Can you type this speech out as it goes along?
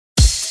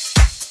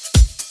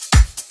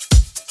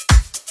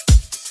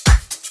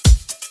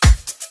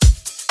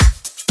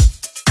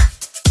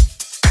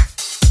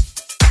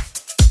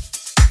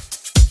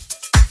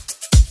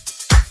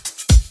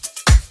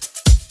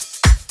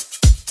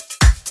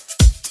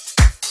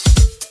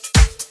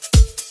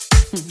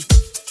You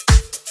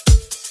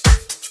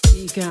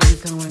got me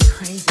going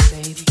crazy,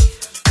 baby.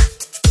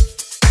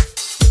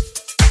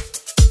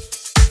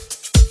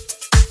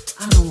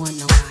 I don't want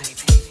nobody,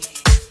 baby.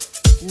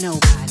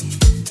 Nobody.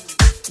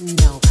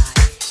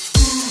 Nobody.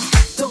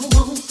 Don't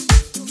want.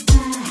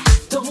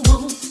 Don't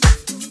want.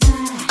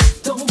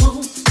 Don't want. Don't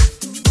want.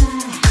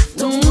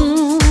 Don't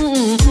want.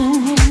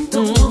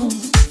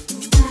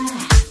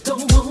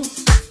 Don't want.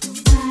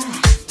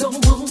 Don't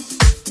want.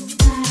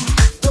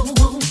 Don't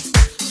want.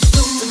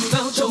 Something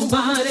about your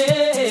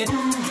body.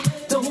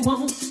 Don't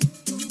want.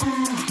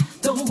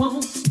 Don't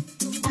want.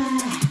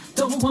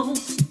 Don't want.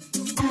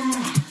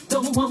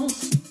 Don't want.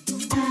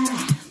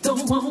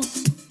 Don't want.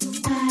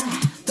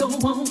 Don't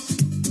want.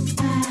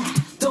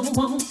 Don't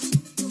want.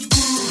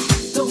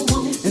 Don't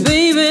want.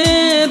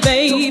 Baby,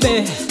 baby.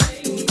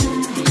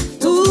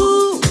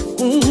 Ooh.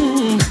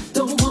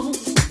 Don't want.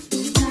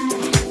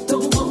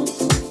 Don't want.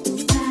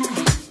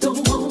 Don't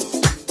want. Don't want.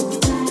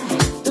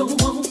 Don't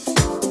want.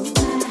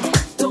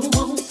 Don't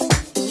want.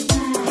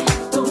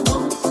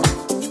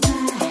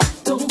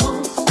 Don't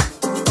want.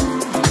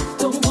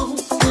 Don't want. Don't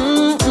want.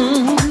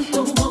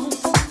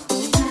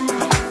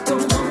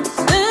 Don't want.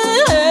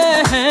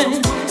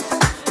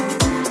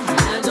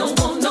 I don't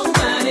want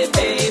nobody,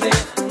 baby.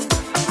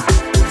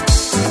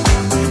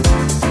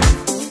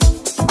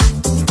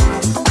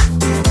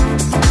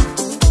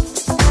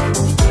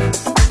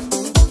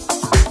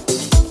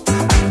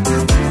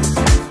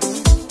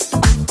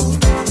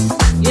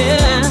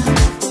 Yeah.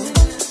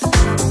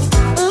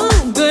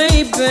 Ooh,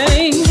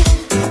 baby.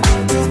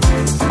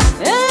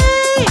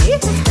 Hey.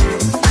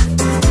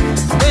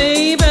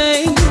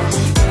 Baby.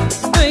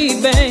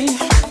 Baby.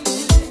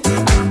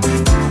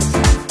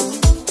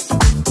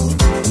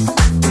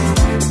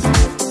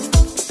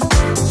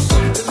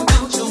 Something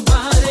about your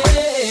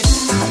body.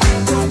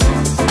 Don't want.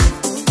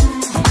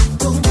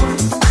 Don't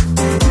want.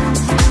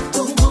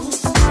 Don't want.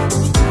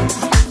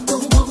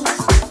 Don't want.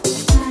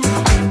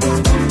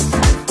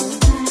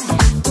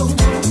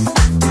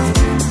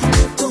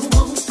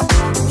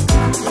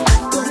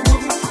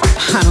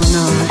 I don't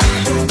know.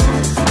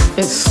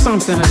 It's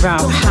something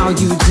about how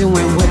you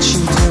doing what you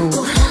do.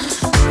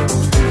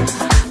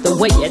 The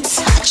way you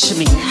touch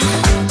me.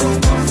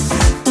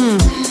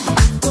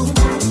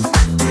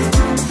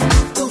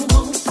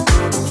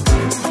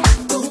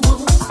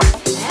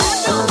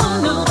 I don't want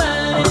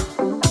nobody.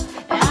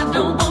 I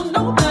don't want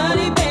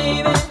nobody,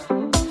 baby,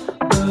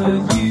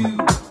 but you.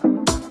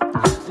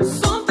 There's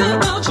something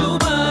about your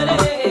body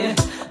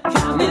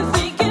got me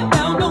thinking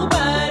about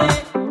nobody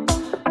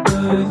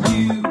but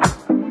you.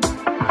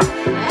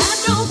 I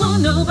don't want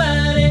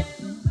nobody.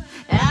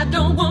 I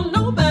don't want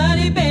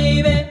nobody,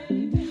 baby,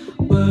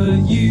 but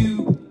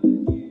you.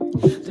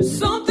 There's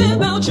something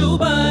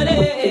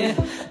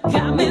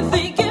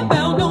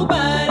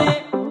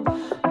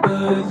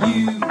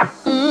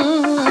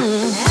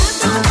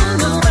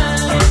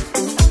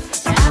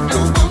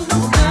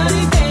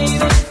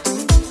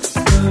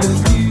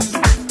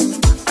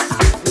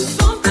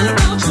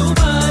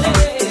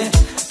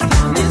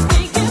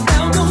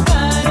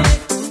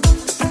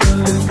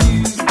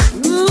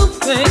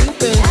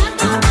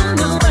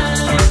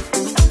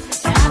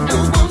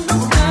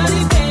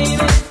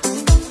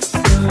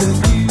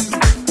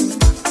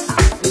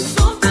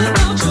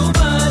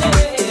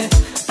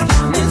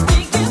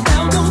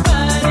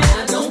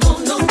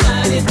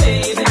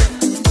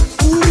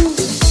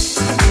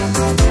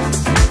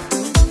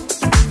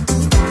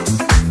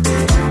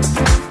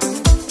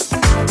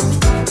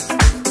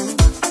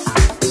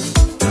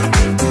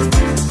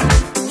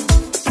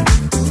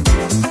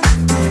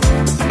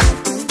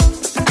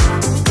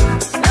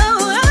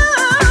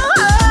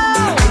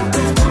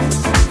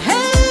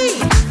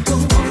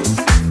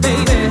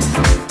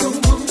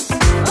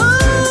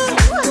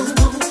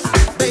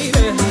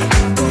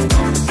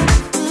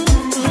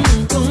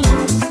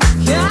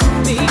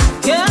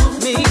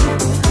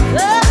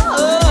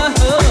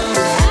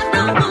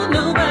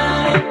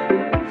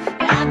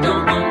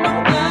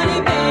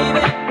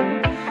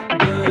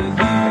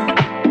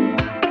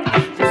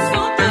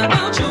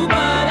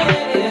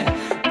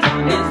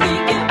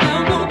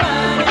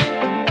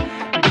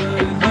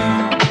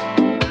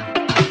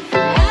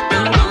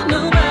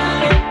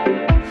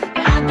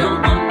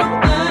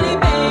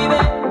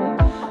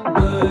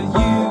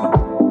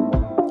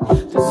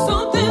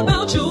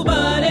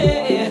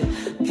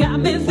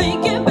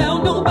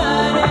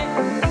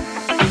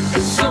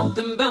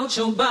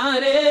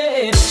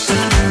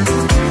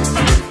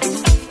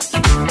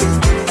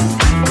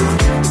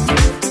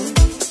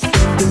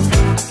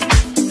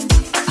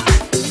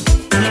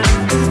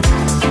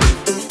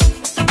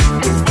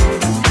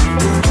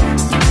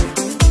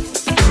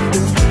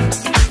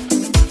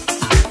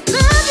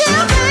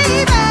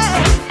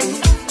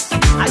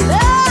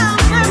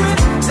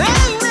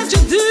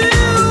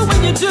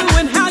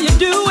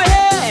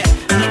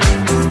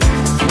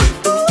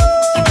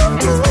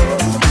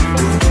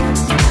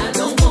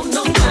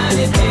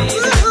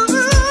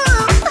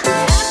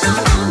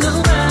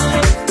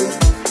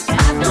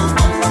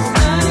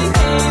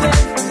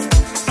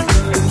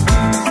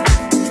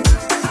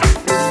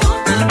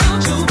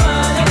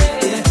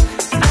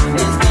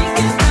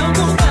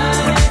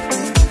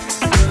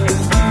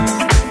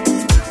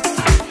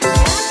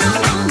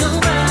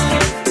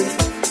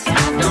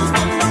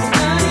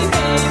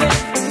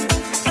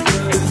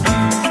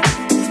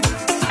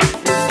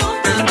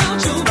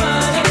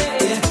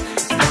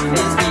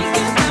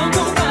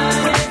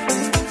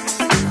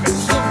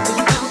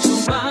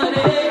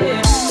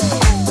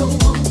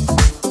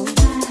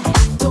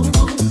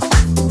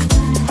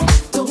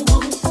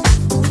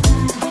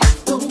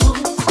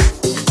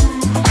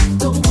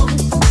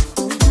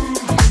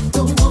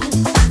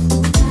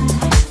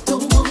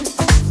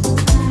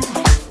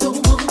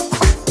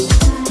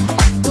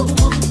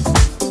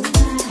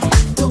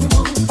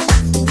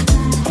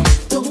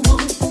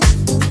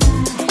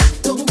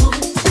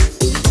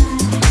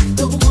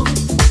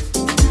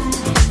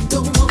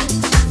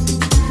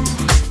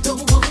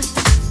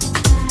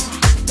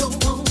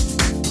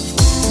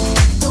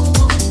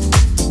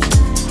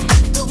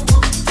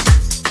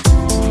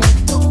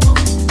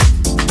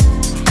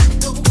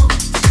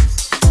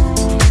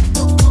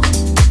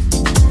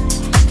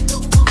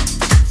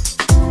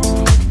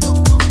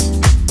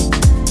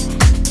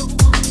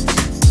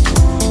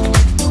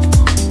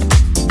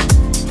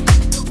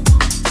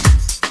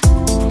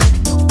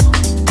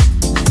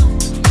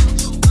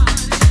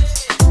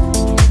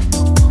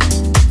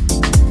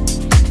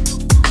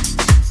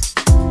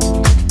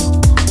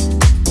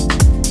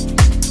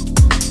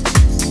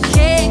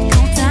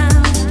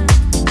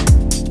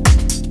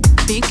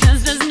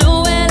because there's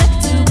nowhere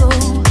left to go.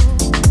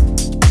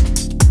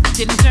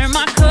 Didn't turn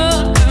my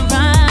car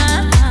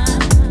around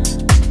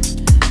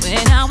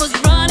when I was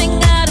running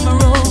out of my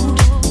road.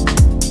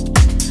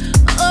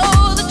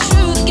 Oh, the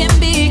truth can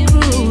be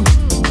cruel,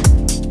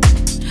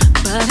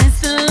 but it's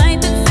the light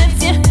that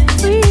sets you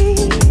free,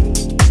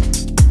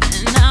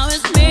 and now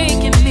it's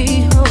making me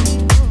whole.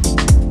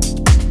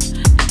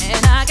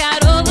 And I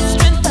got all the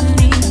strength I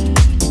need.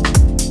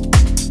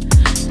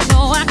 No,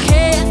 I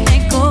can't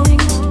let go.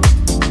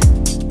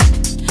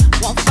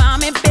 Won't find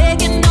me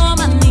begging on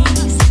my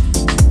knees.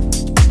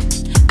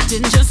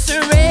 Didn't just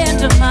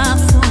surrender my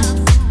soul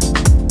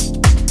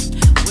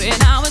when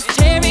I was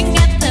tearing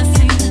at the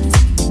seams.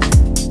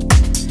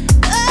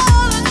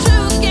 Oh, the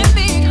truth can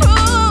be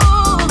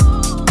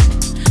cruel,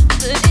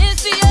 but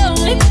it's the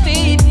only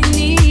faith you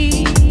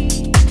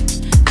need,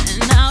 and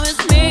now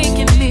it's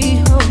making me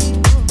whole.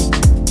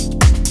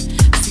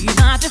 See,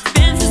 my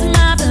defense is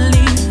my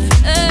belief.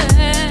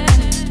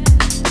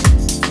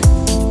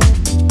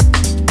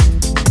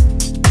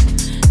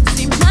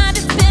 See, my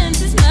defense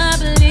is my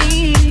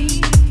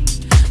belief.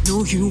 No,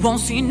 you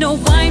won't see no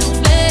white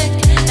flag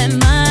at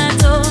my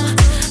door.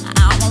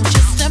 I won't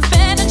just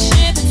abandon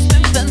ship and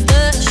swim for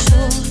the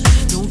shore.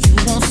 No, you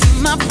won't see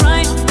my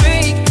pride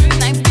break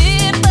like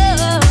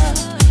before,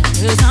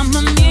 'cause I'm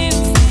immune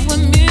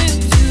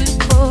to the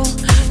fall.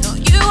 No,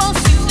 you won't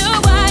see no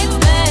white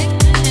flag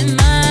at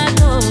my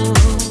door.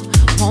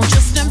 Won't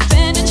just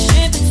abandon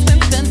ship and swim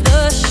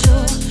for the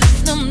shore.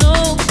 No, no,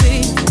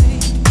 baby.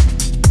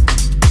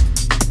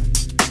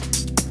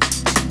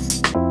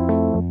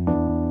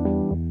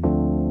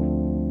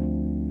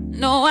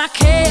 No, I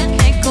can't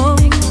let go.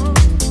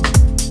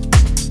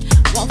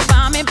 Won't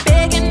find me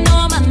begging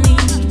on my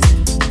knees.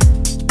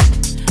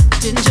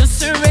 Didn't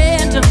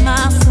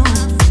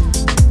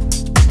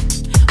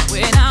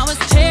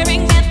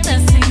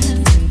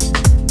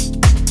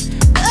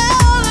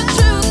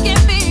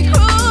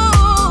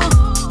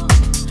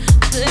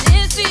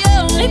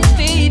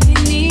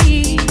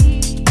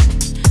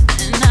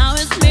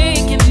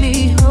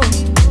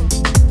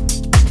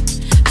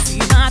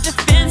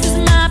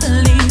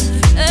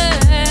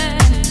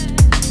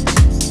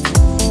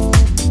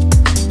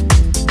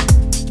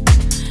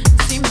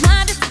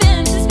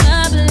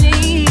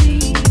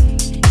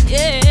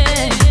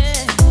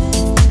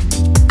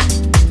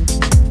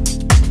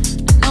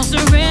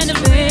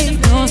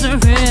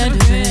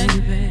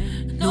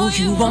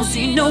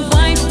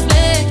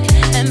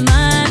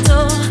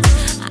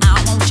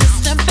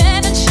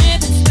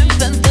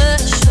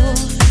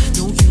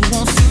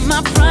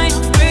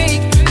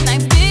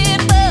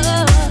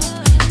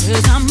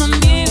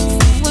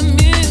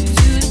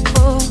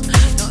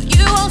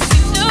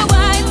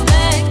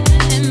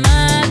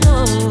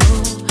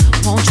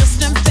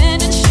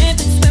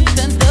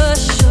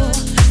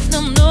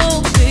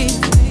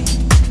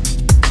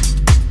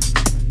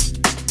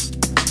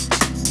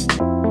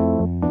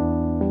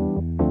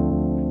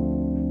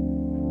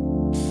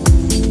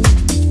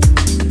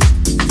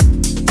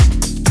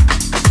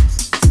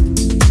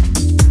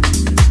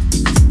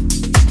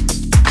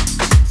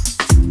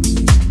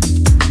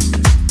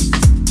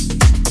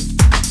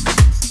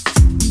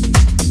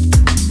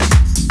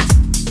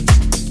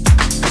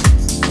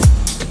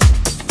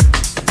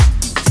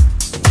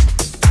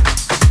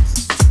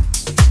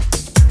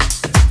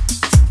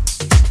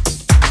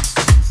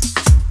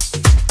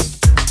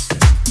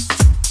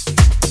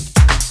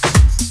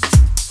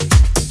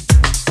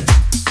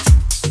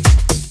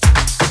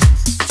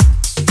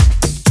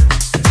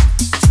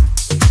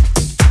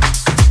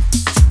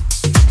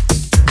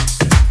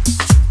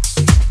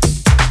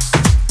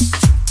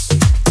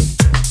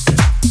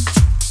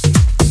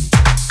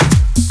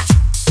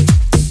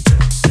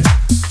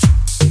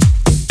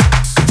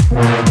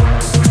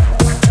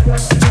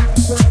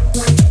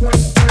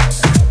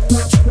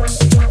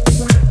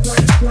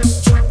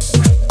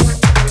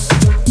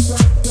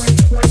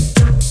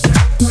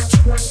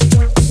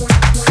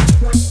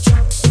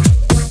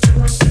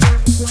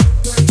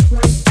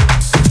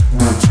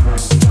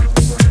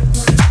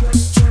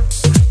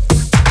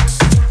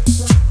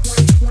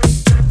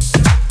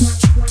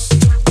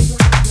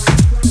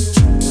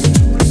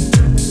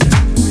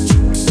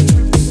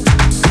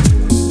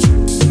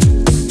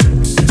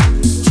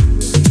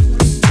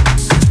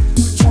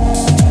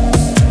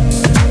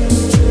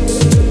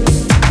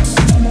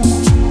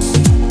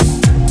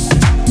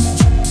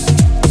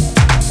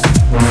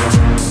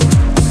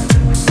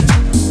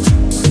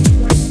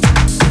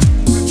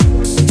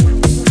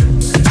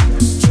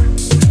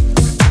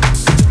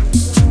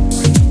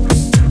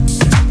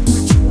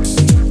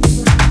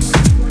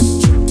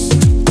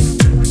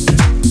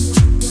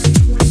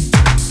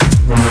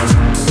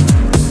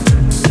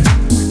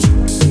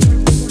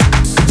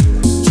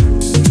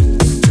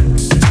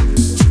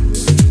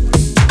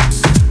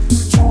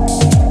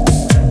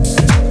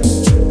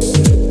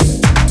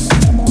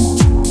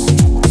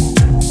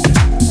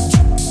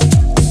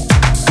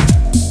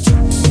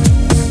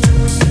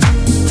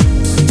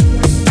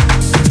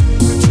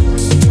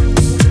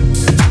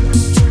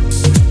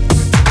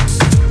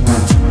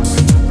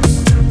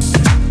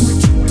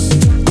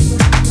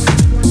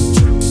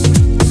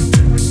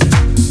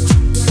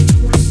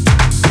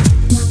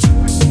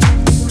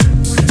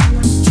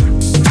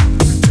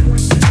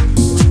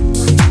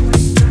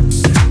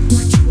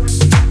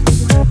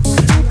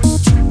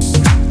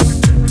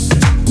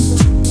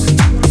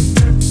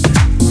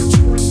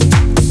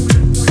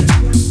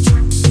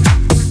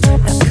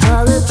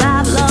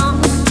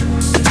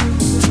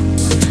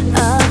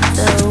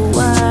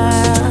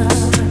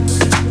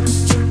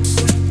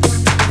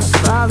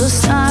the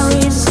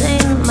stories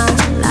in my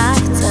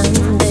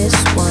lifetime, this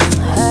one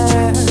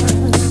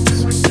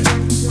hurts.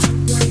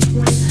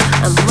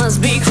 I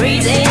must be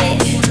crazy,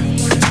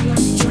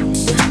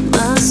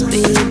 must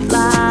be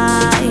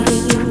blind,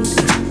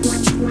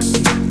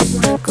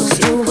 'cause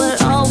you were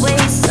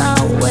always,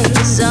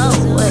 always,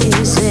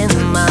 always in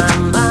my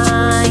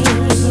mind.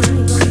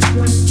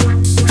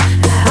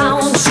 I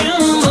want you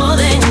more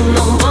than you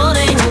know, more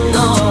than you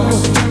know.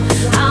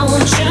 I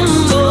want you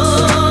more.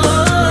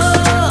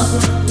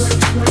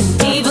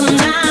 And even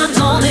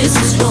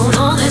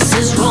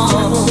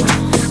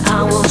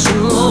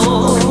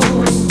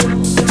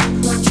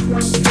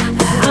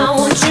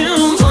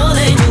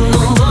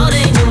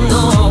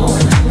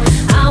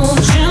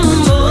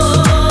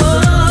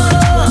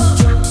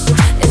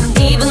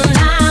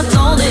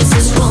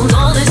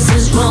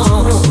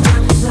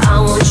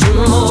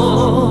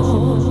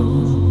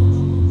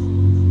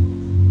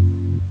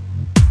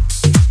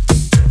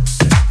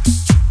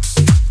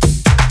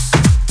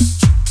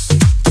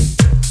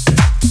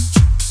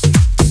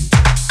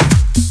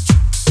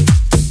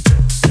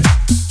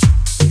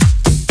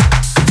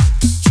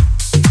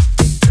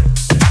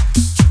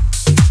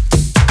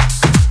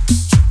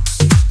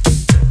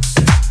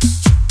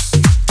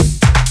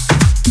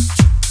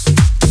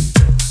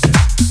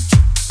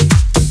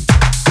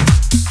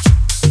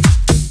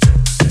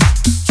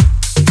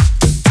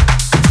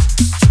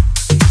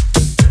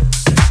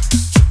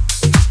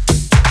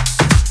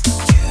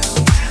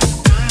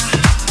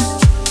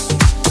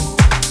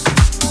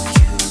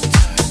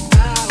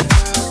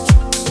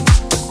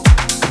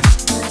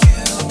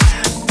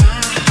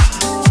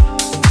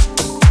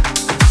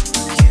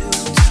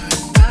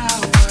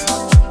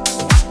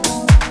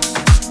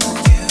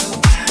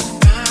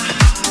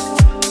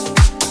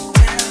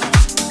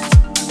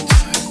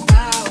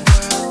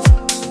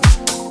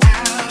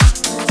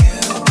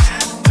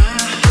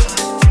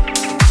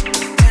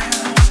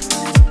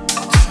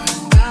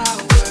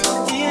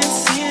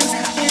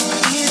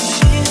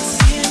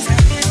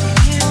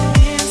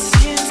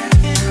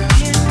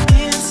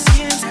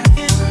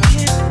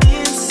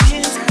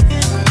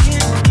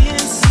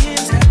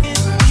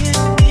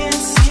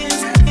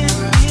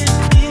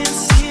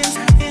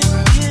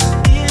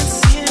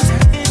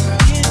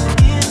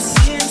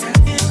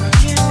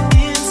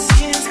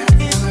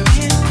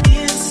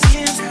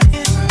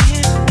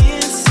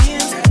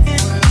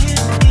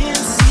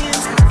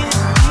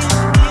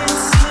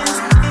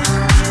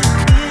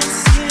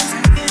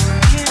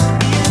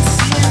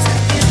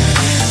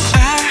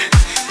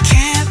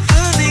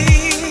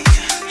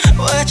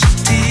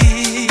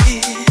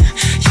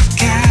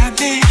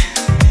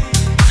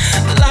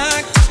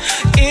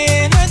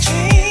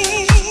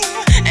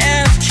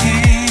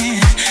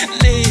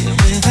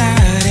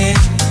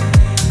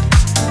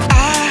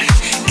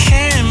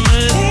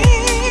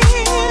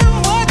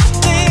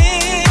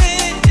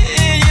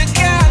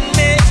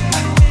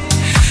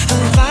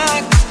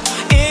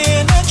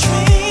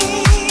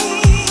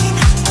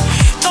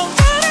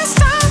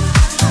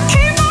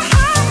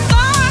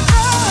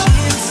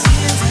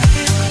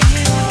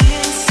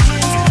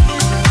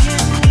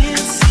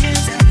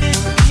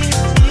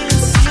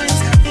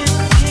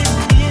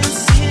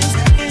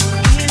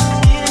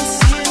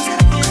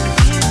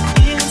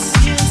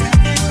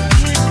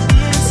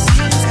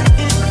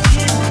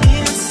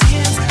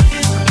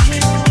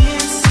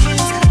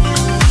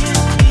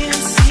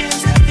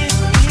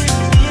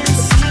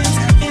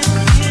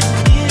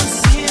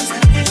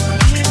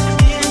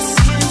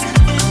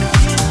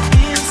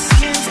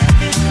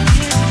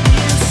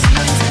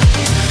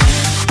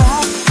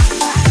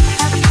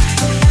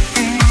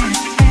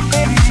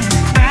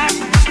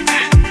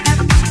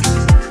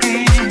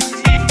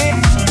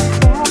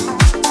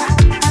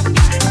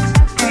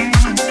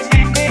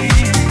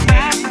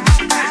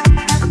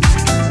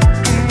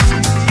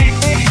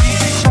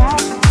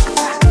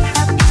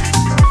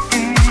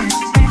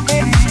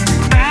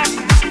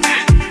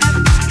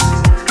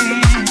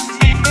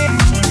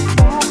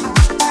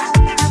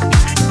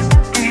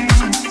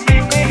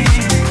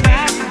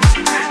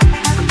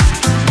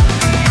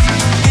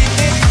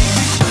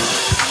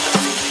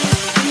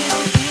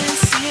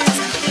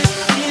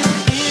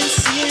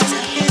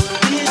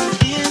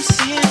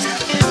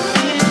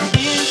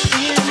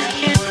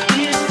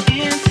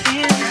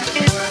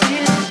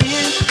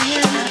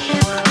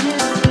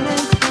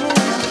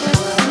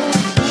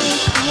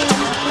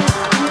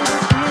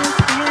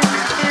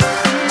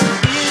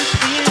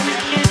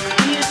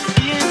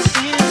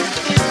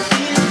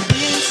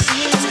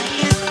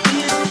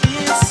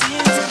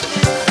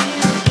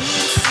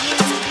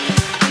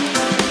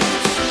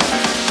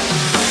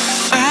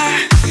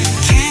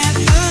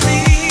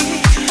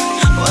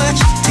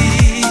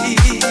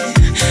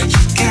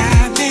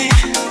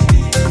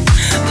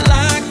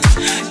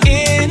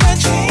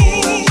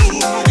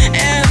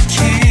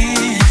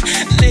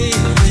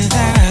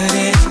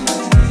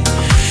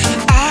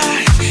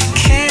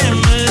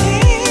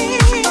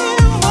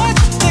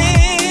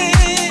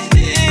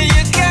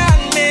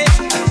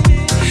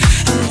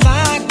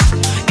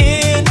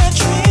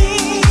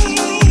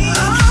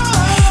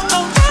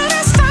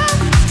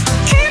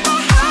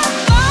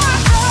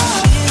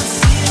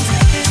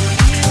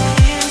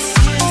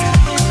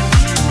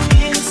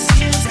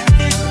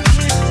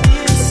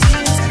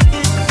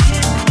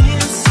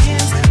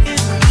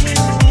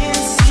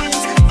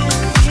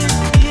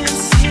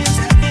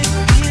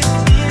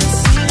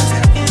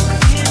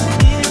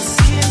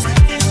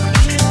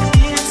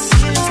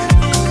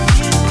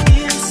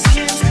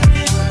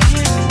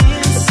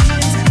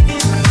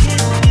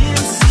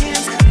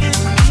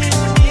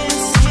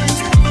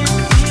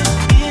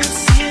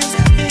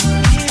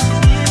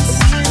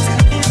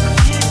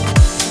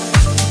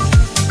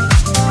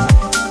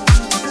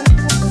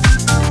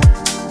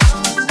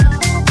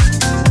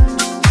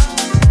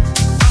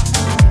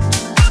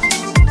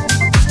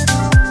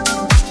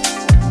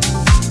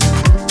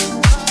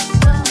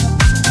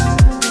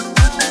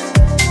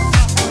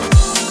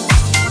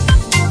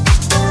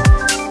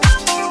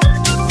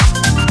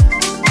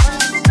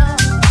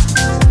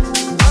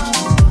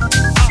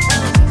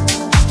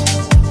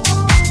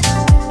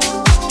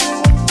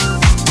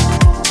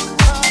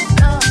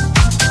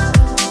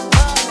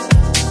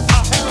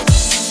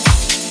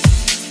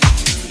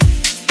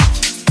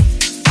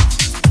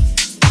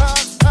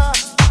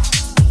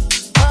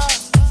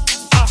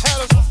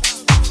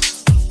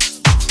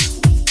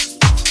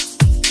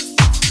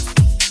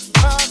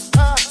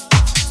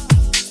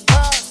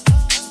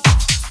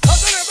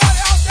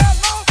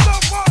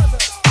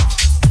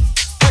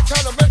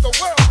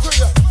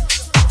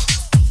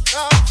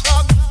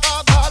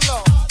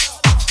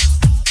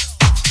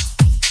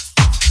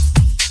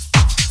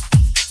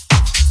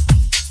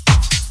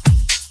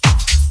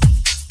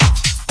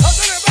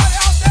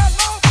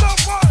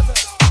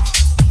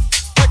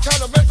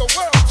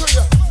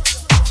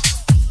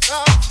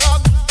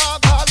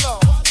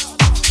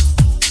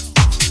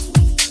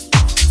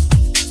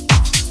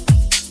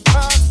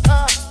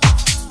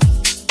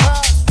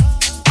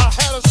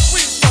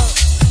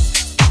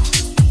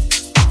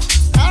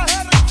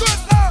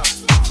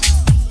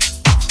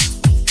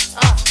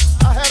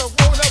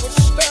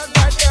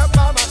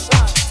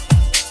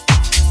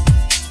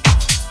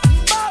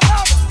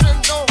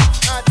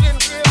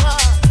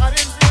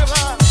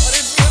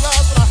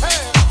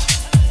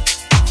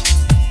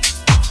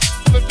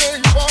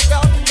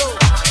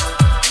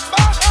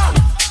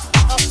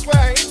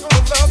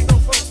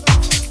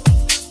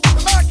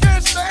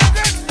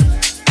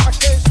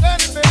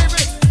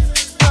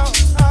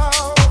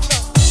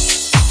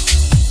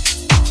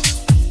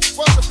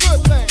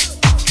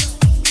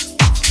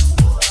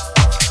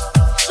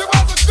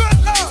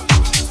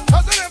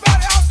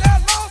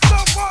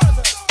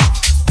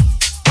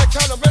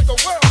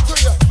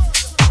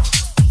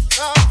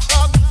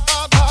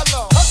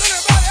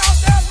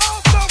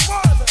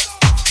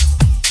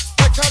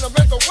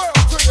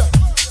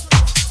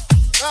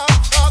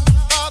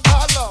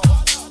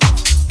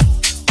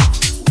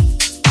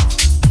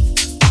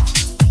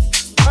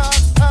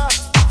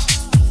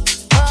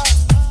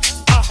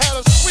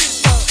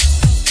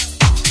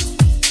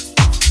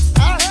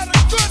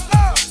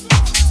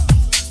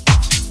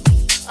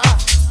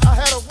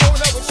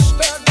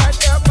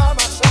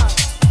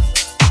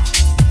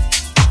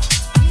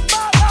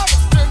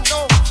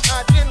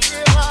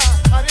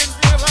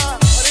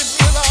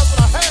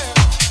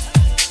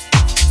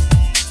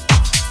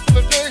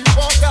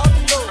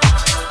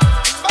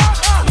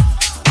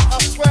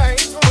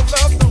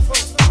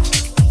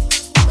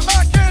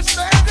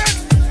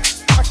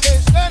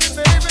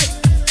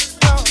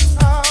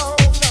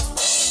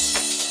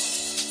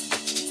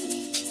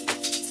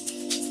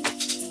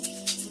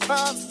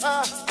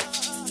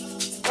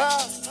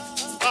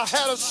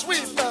had a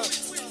sweet love.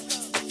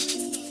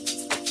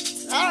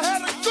 I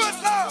had a good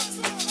love.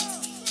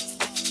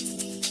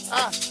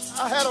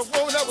 I had a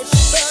woman that would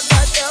stand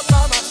right there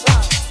by my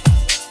side.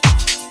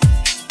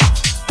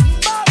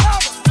 My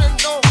lover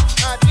didn't know,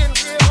 I didn't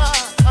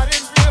realize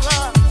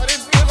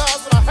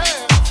what I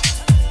had.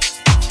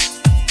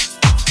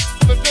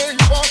 The day he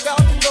walked out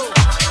the door.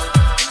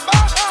 My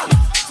lover,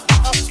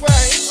 I swear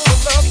I ain't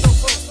gonna love no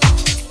more.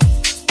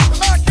 'Cause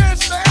I can't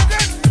stand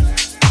it.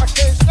 I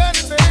can't stand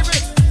it, baby.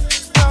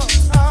 No.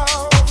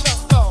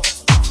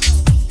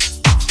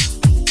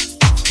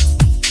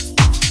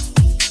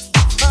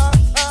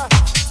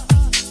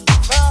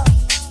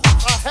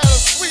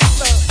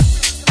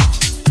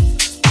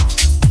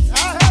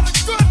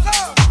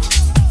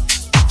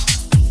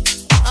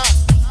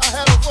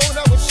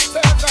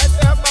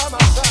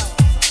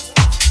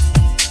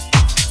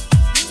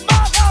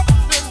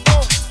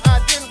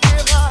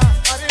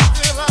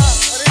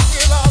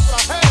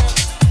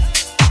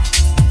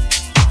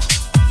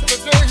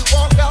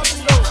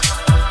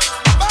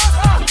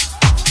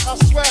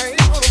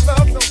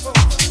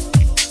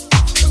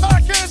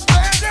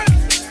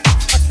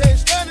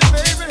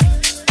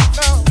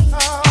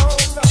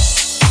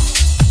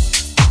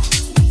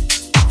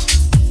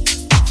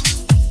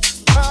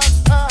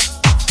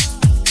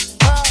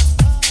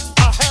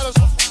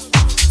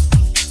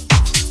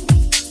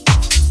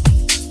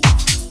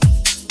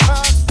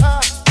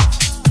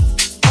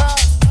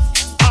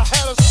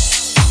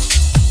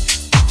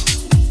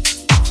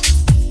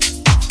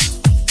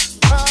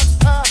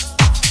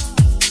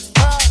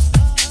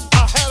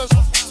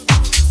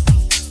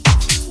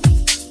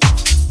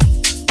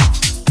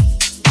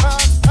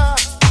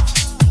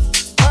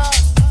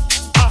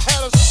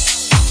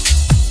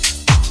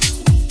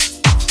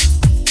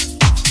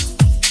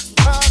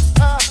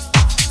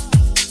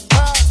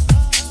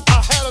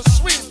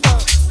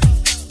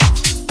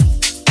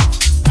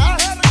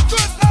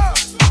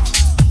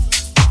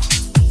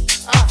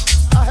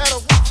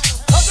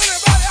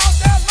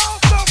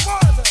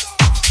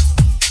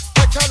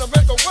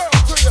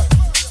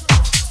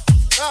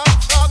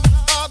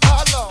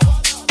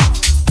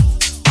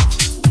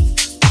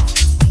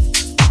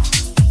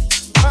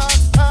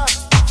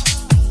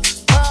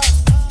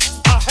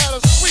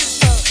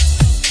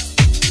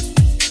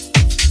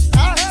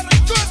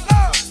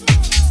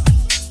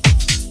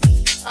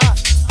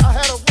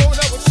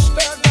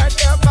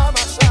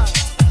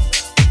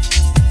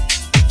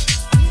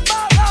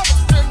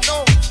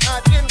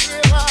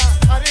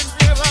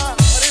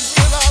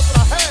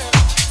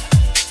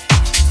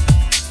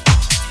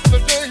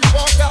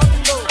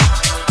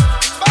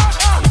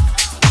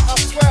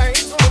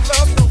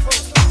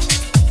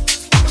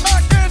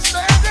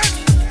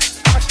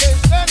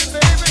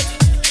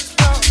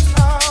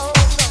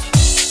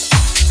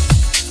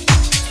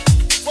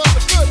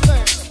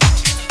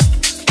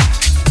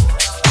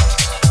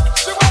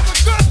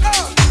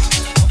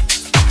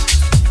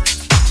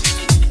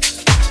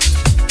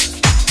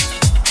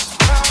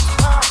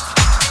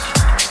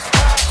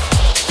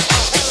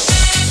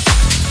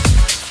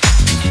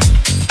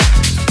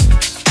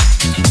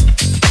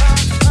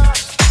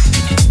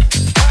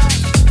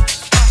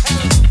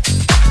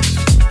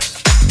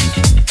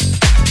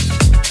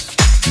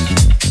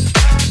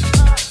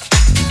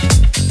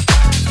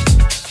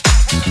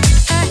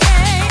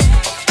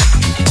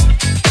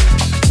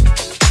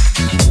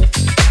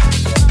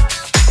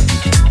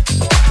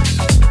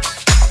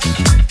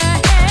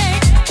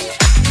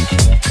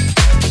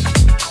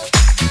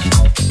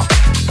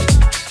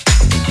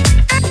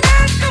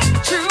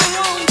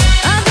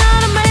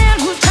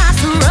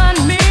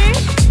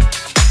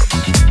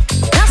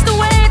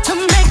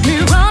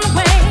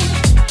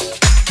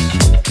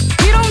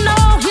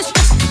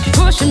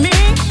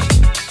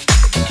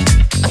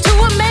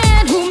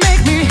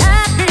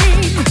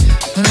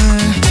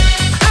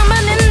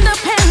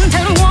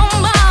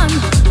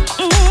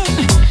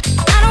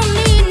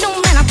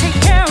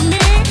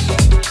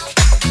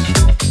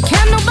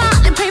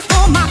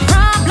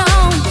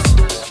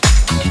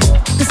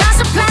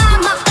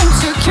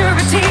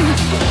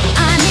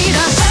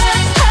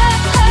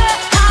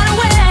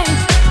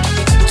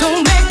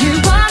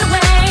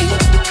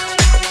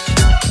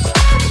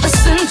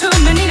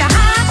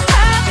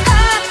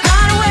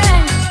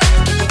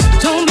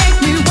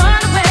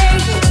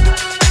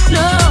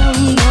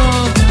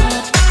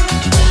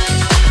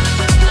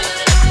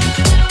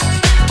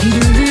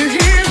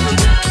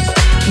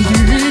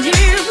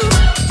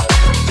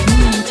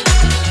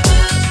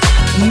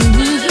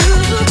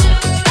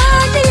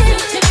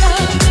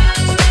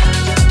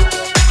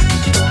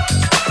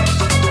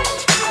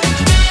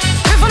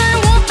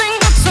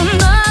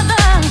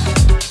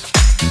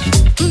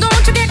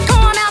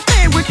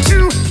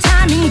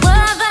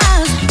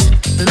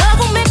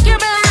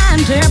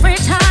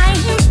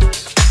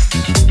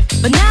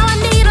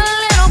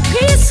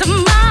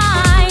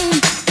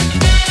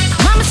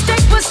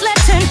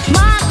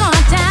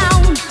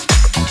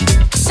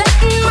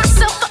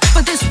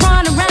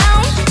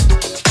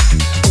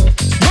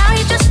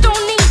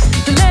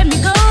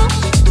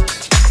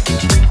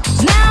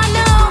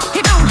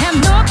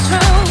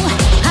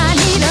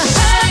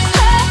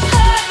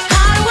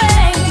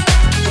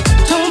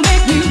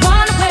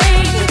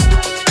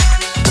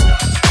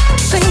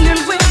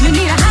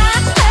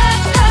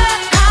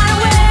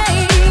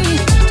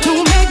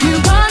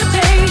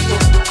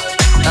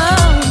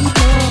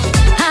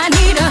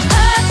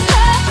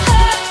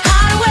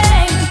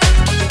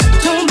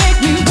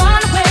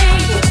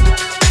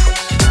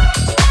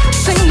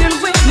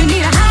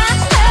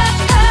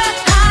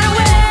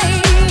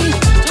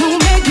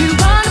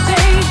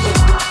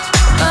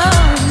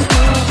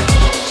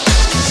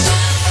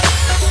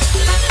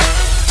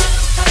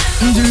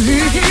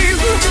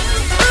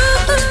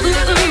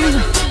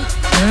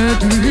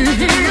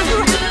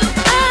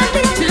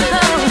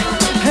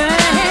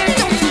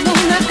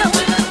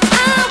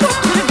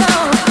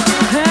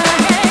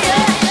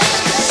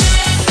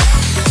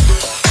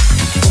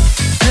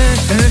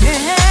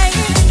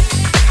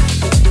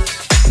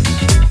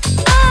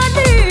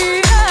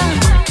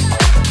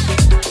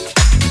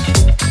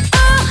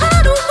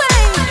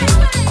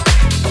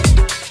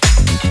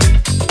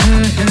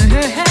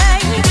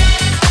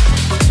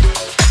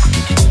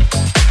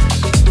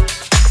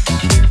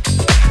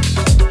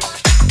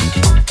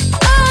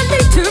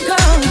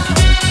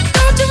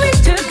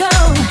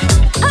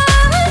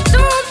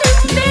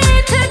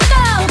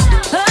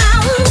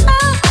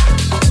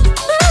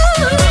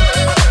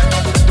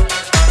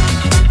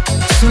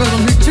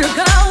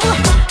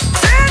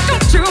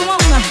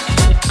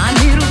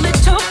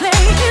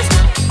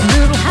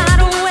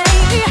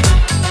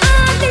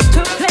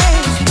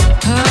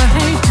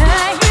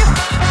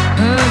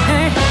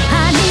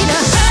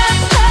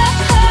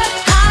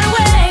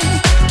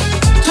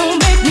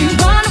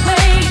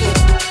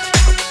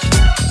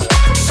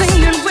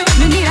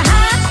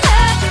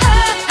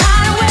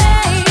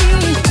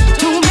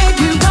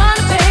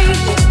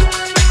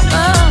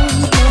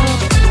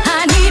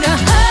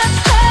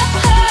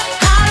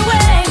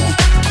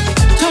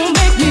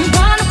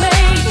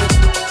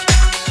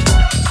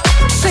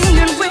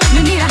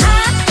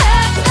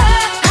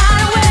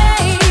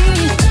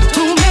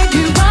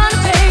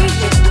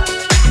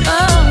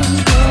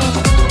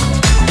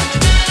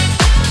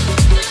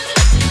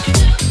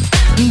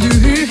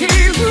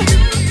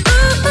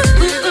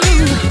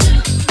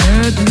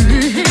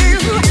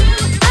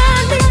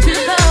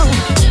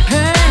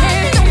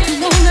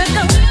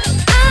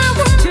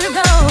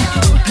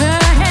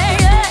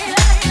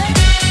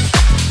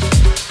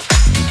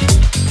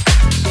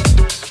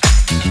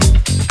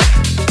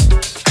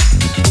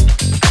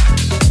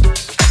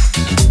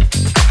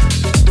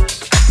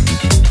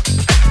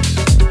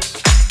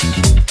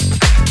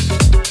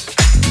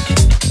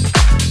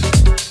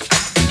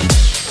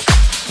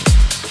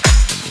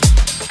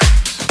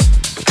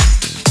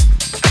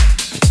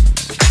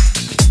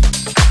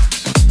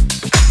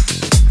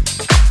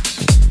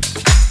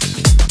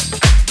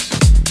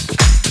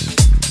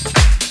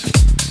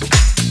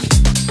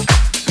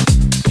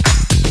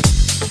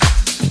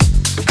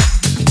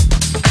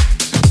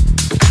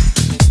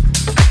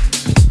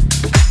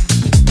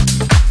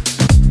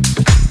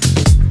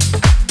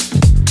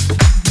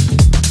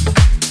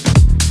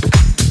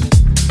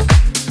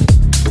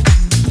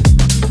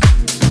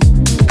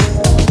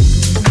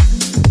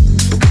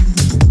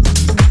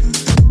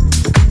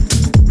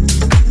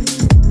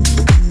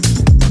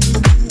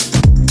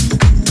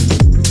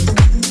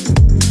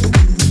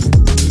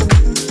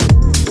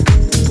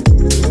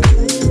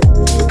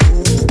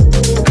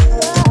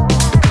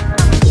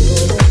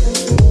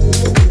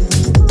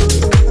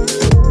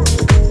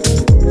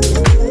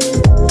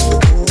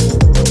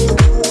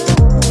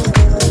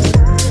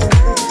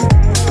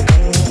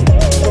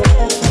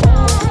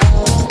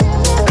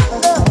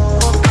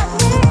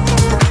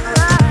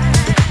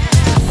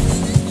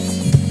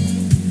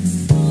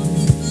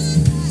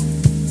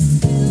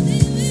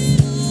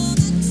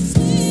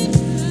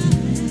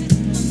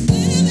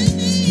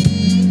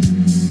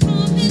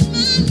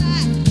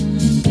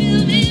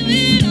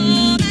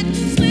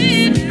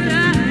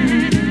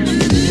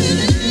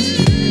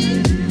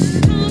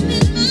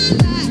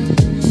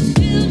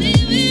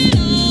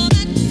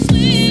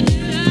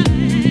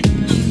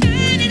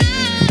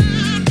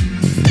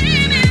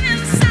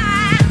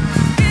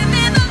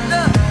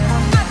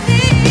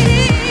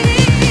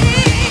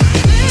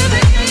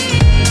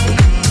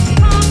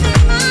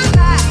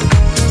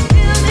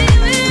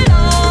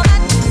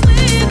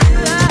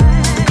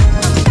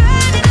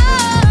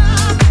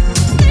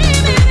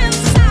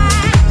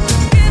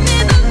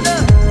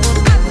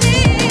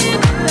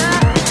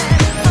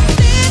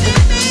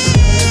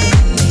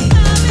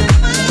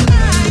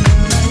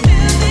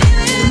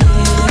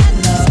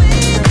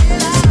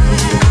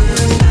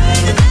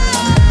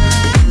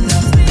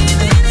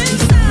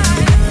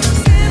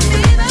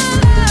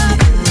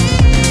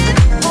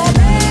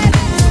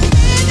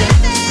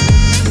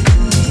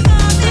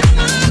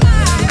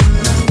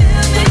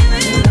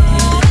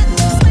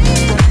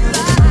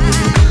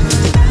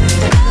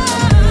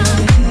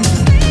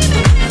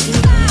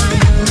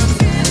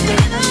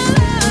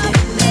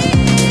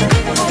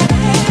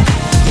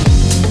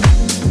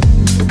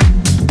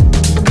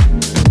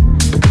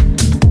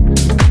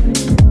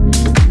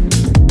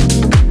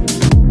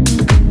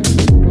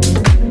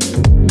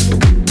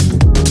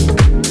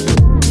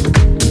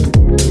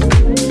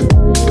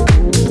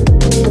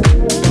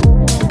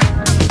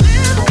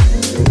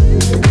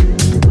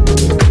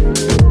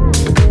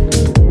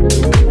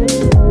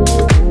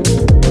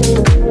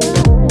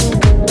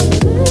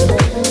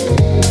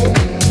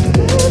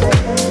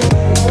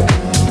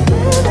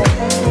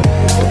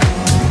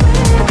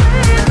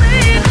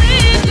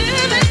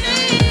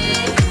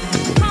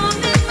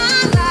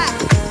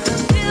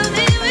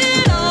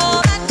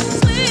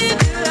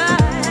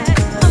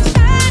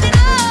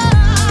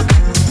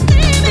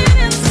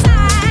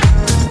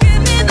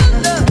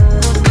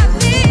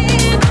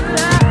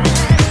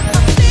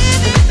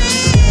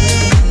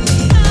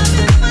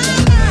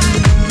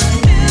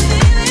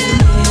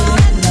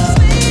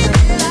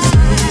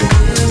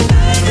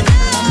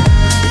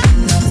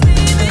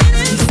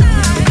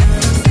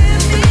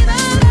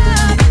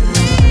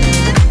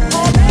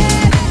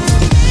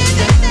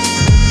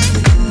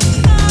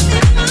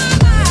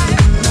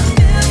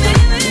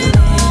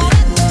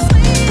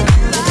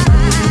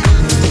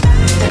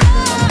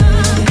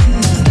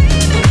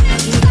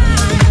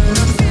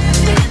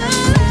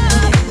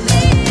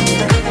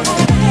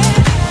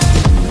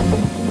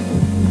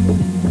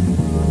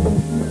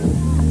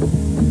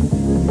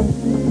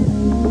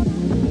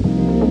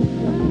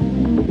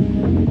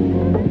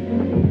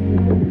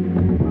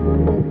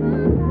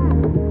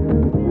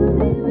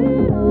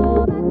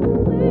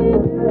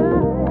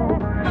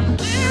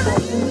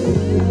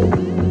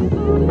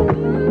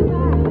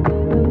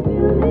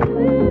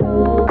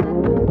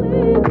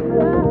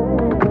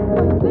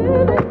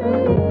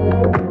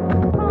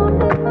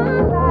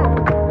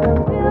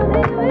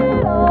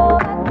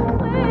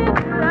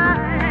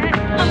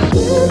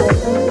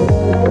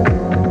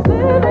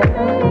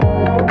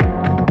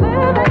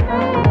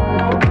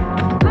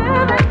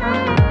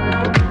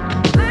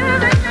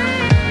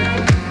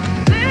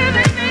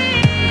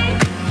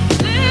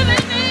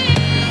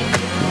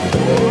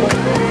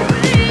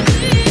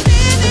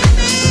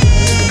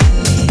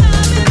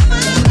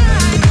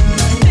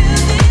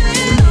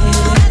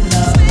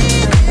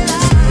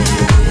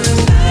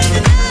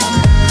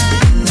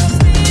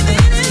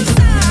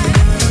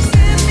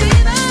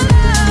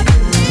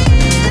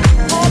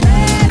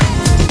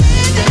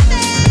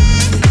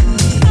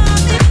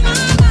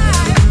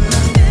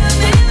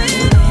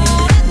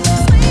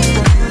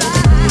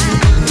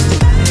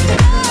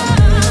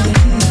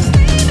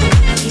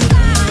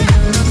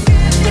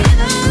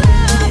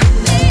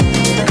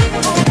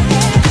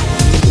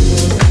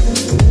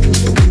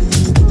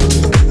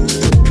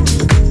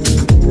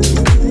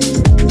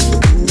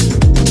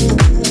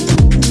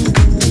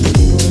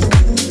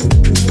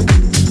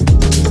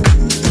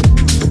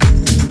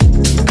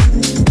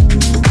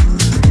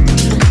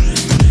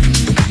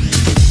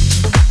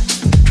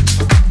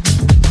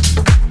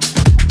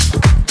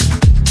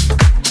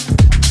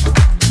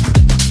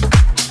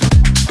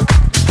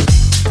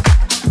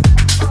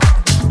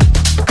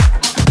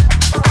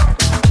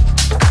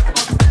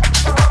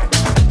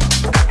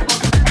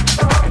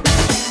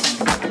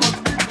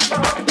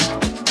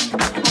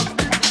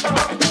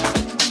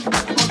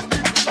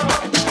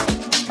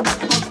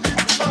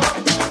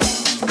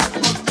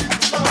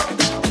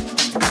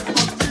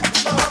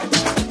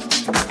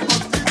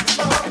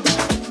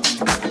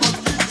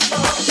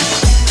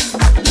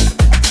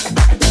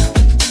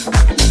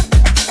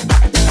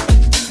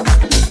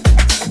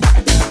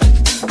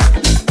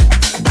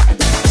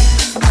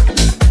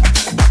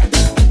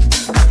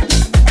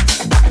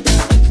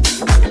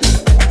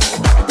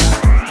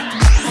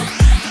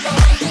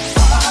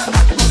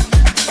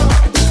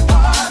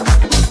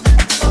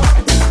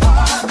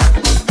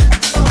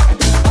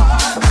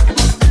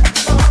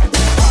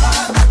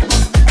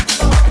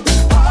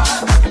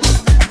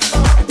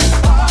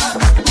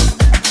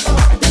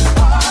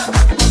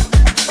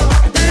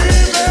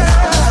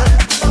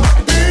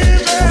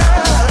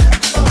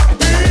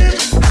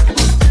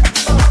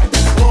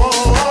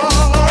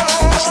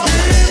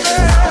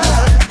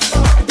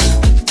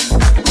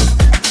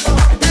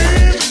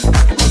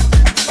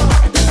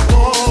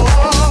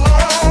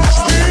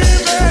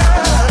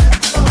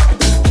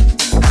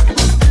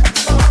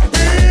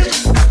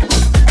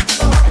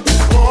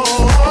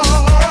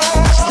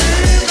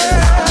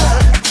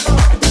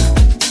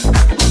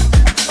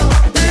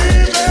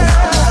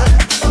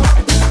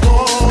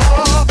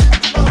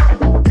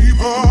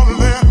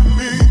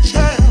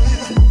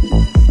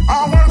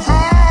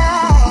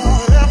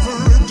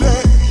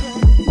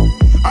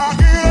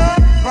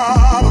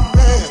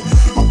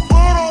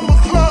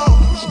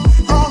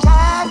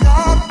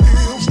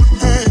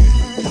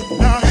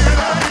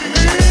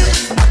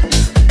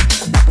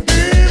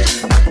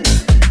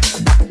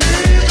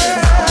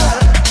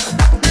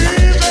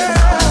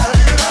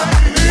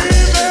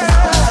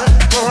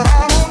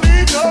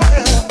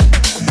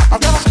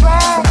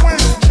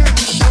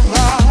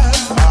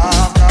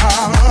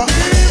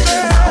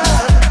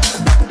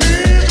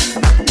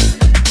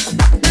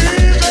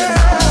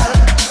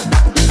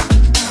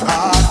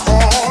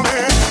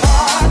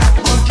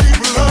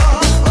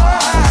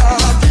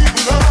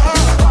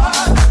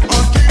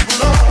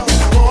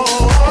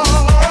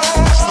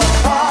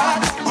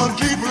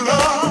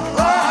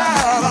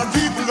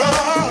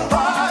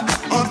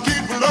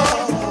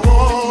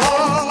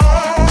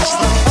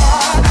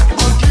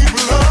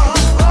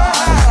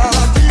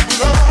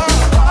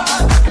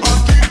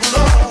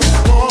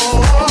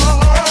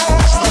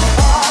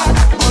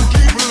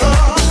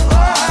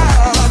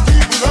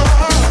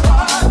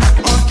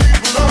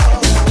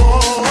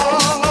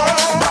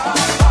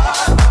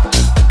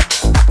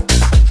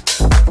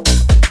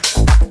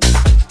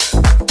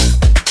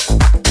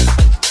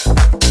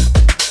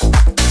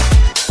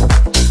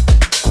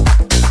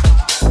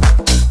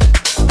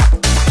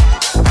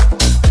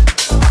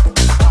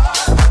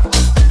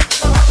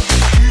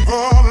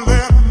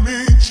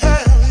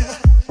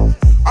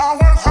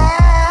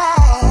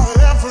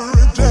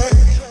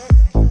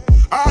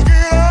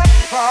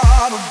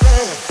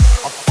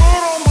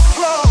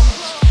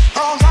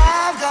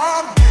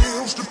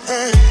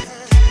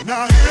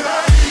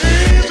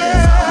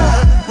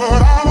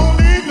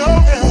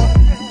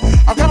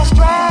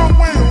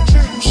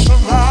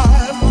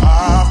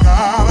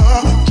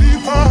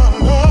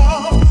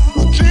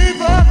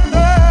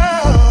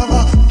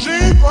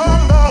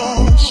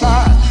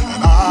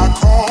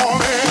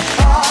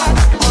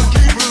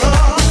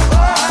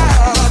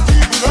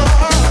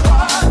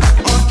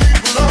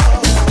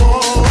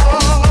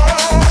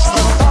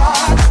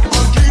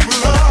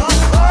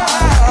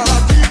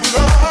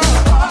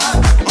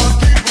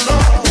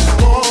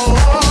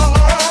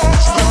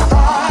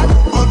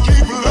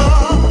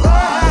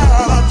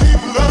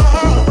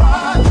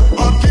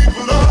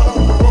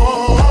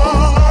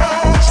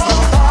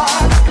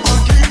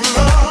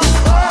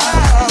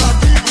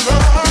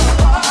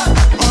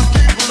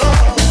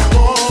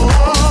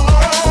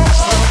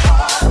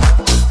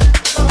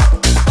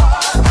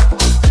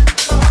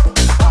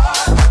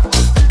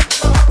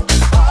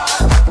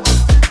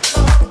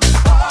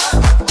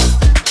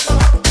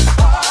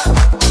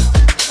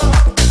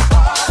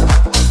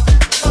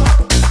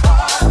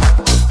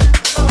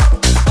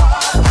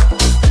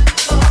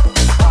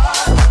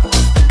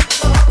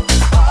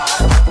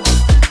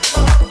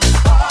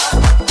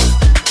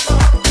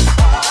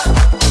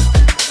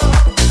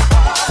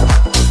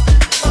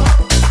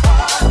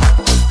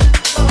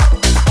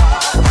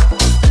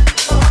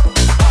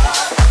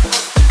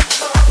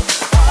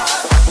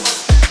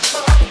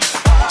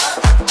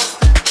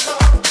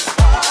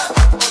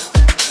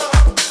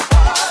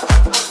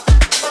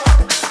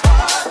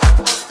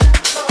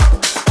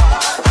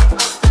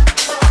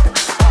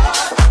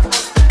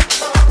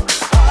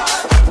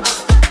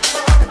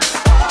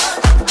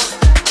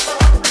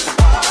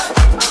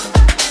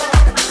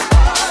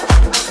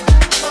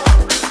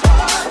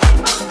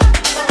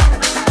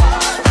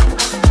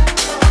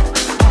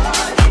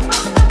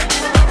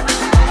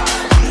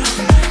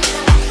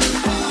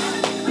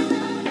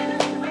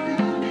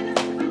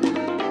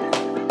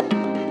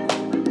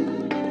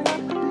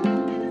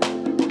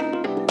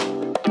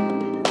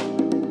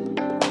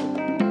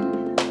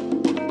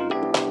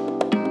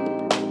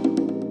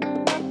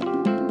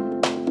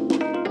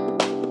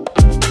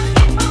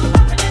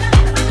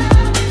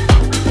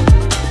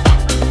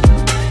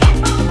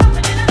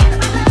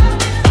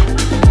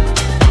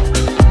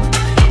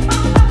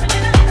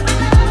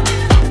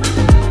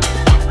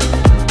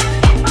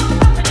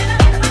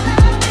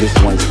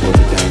 This one's for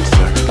the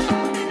dancer,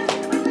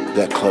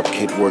 that club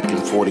kid working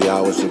 40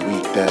 hours a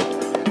week,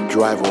 that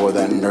driver or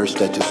that nurse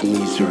that just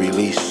needs a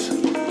release.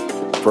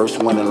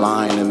 First one in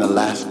line and the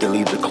last to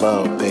leave the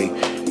club. They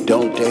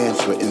don't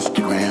dance for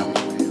Instagram,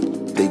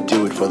 they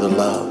do it for the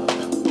love.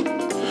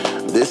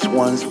 This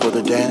one's for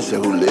the dancer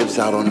who lives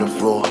out on the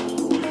floor,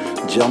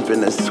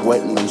 jumping and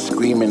sweating and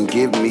screaming,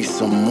 give me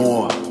some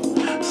more.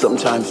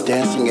 Sometimes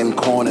dancing in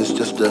corners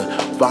just to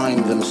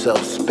find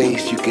themselves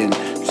space. You can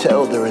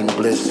tell they're in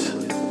bliss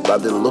by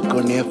the look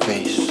on their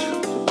face.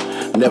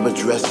 Never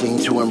dressing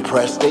to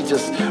impress, they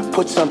just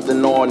put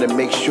something on to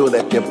make sure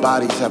that their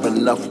bodies have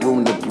enough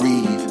room to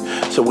breathe.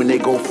 So when they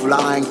go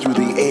flying through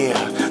the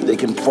air, they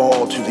can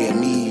fall to their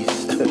knees.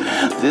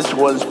 This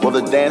one's for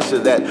the dancer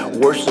that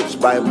worships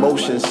by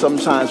emotion,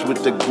 sometimes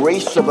with the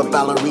grace of a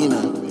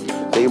ballerina.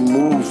 They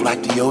move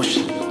like the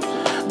ocean.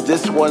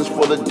 This one's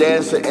for the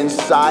dancer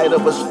inside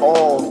of us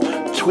all,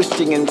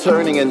 twisting and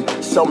turning, and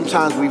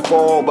sometimes we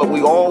fall, but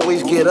we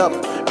always get up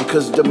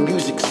because the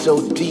music's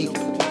so deep.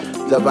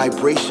 The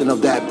vibration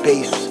of that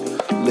bass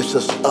lifts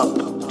us up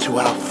to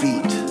our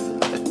feet.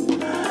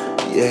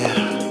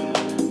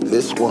 Yeah,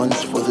 this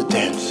one's for the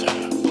dancer.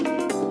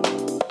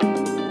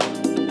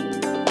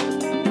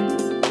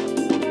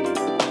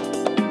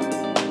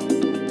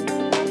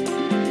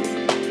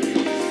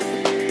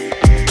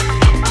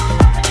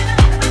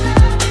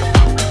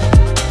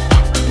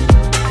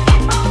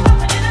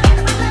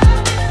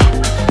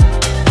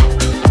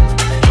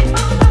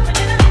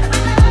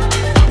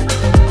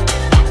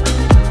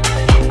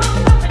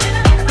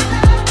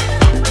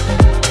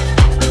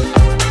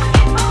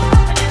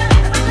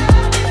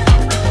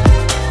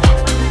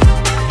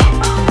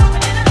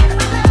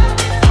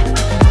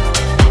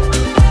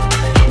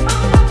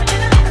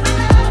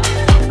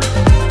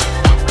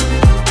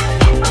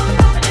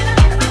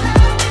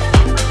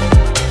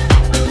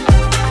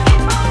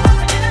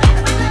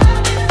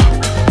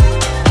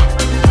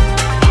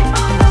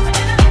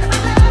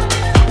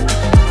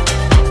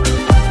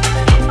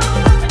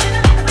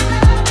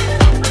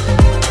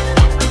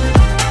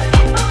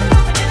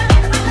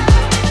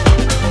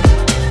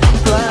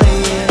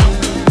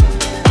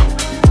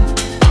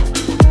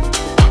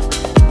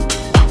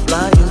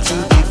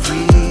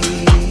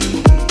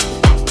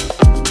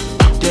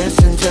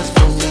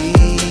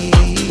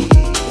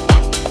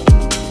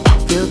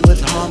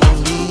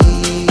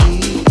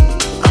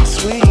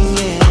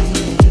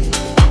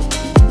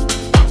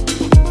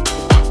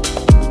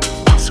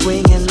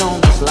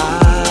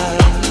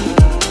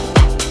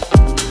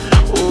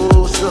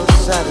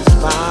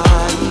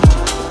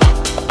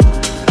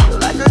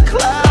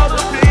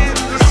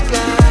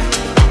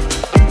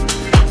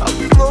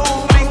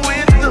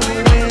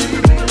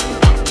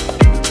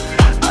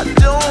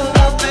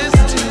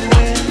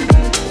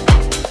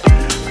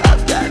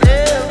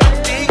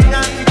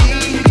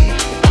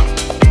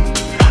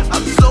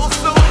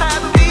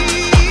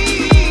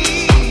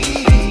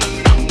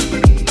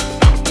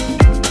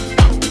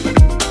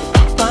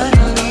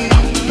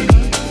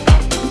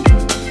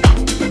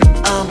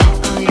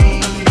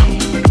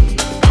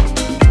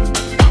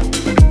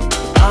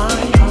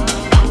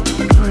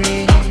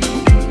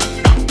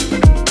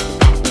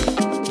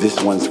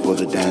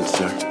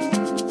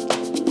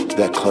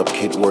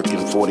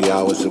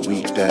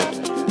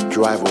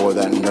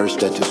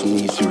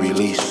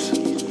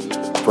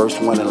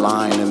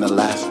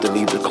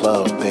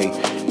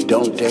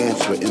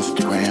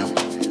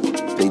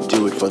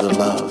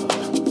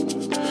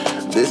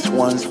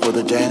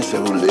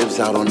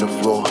 Out on the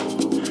floor,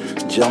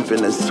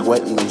 jumping and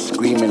sweating and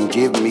screaming,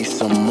 give me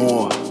some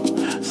more.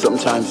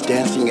 Sometimes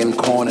dancing in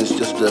corners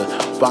just to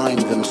find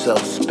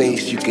themselves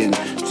space. You can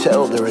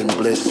tell they're in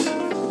bliss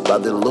by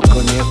the look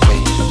on their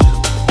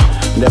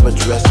face. Never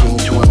dressing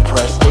to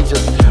impress, they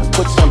just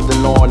put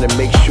something on to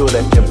make sure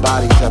that their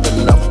bodies have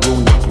enough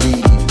room to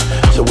breathe.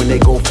 So when they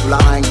go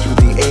flying through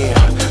the air,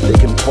 they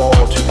can fall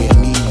to their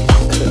knees.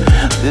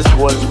 This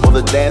one's for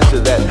the dancer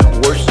that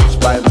worships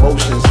by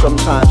emotion,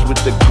 sometimes with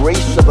the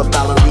grace of a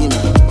ballerina.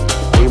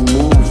 They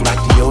move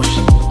like the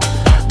ocean.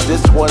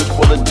 This one's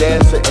for the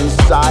dancer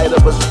inside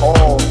of us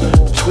all,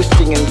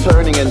 twisting and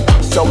turning, and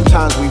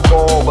sometimes we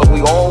fall, but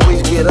we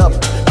always get up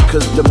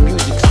because the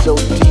music's so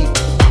deep.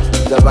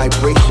 The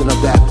vibration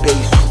of that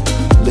bass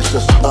lifts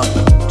us up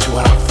to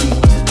our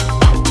feet.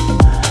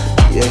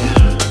 Yeah,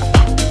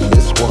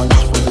 this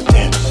one's for the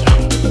dancer.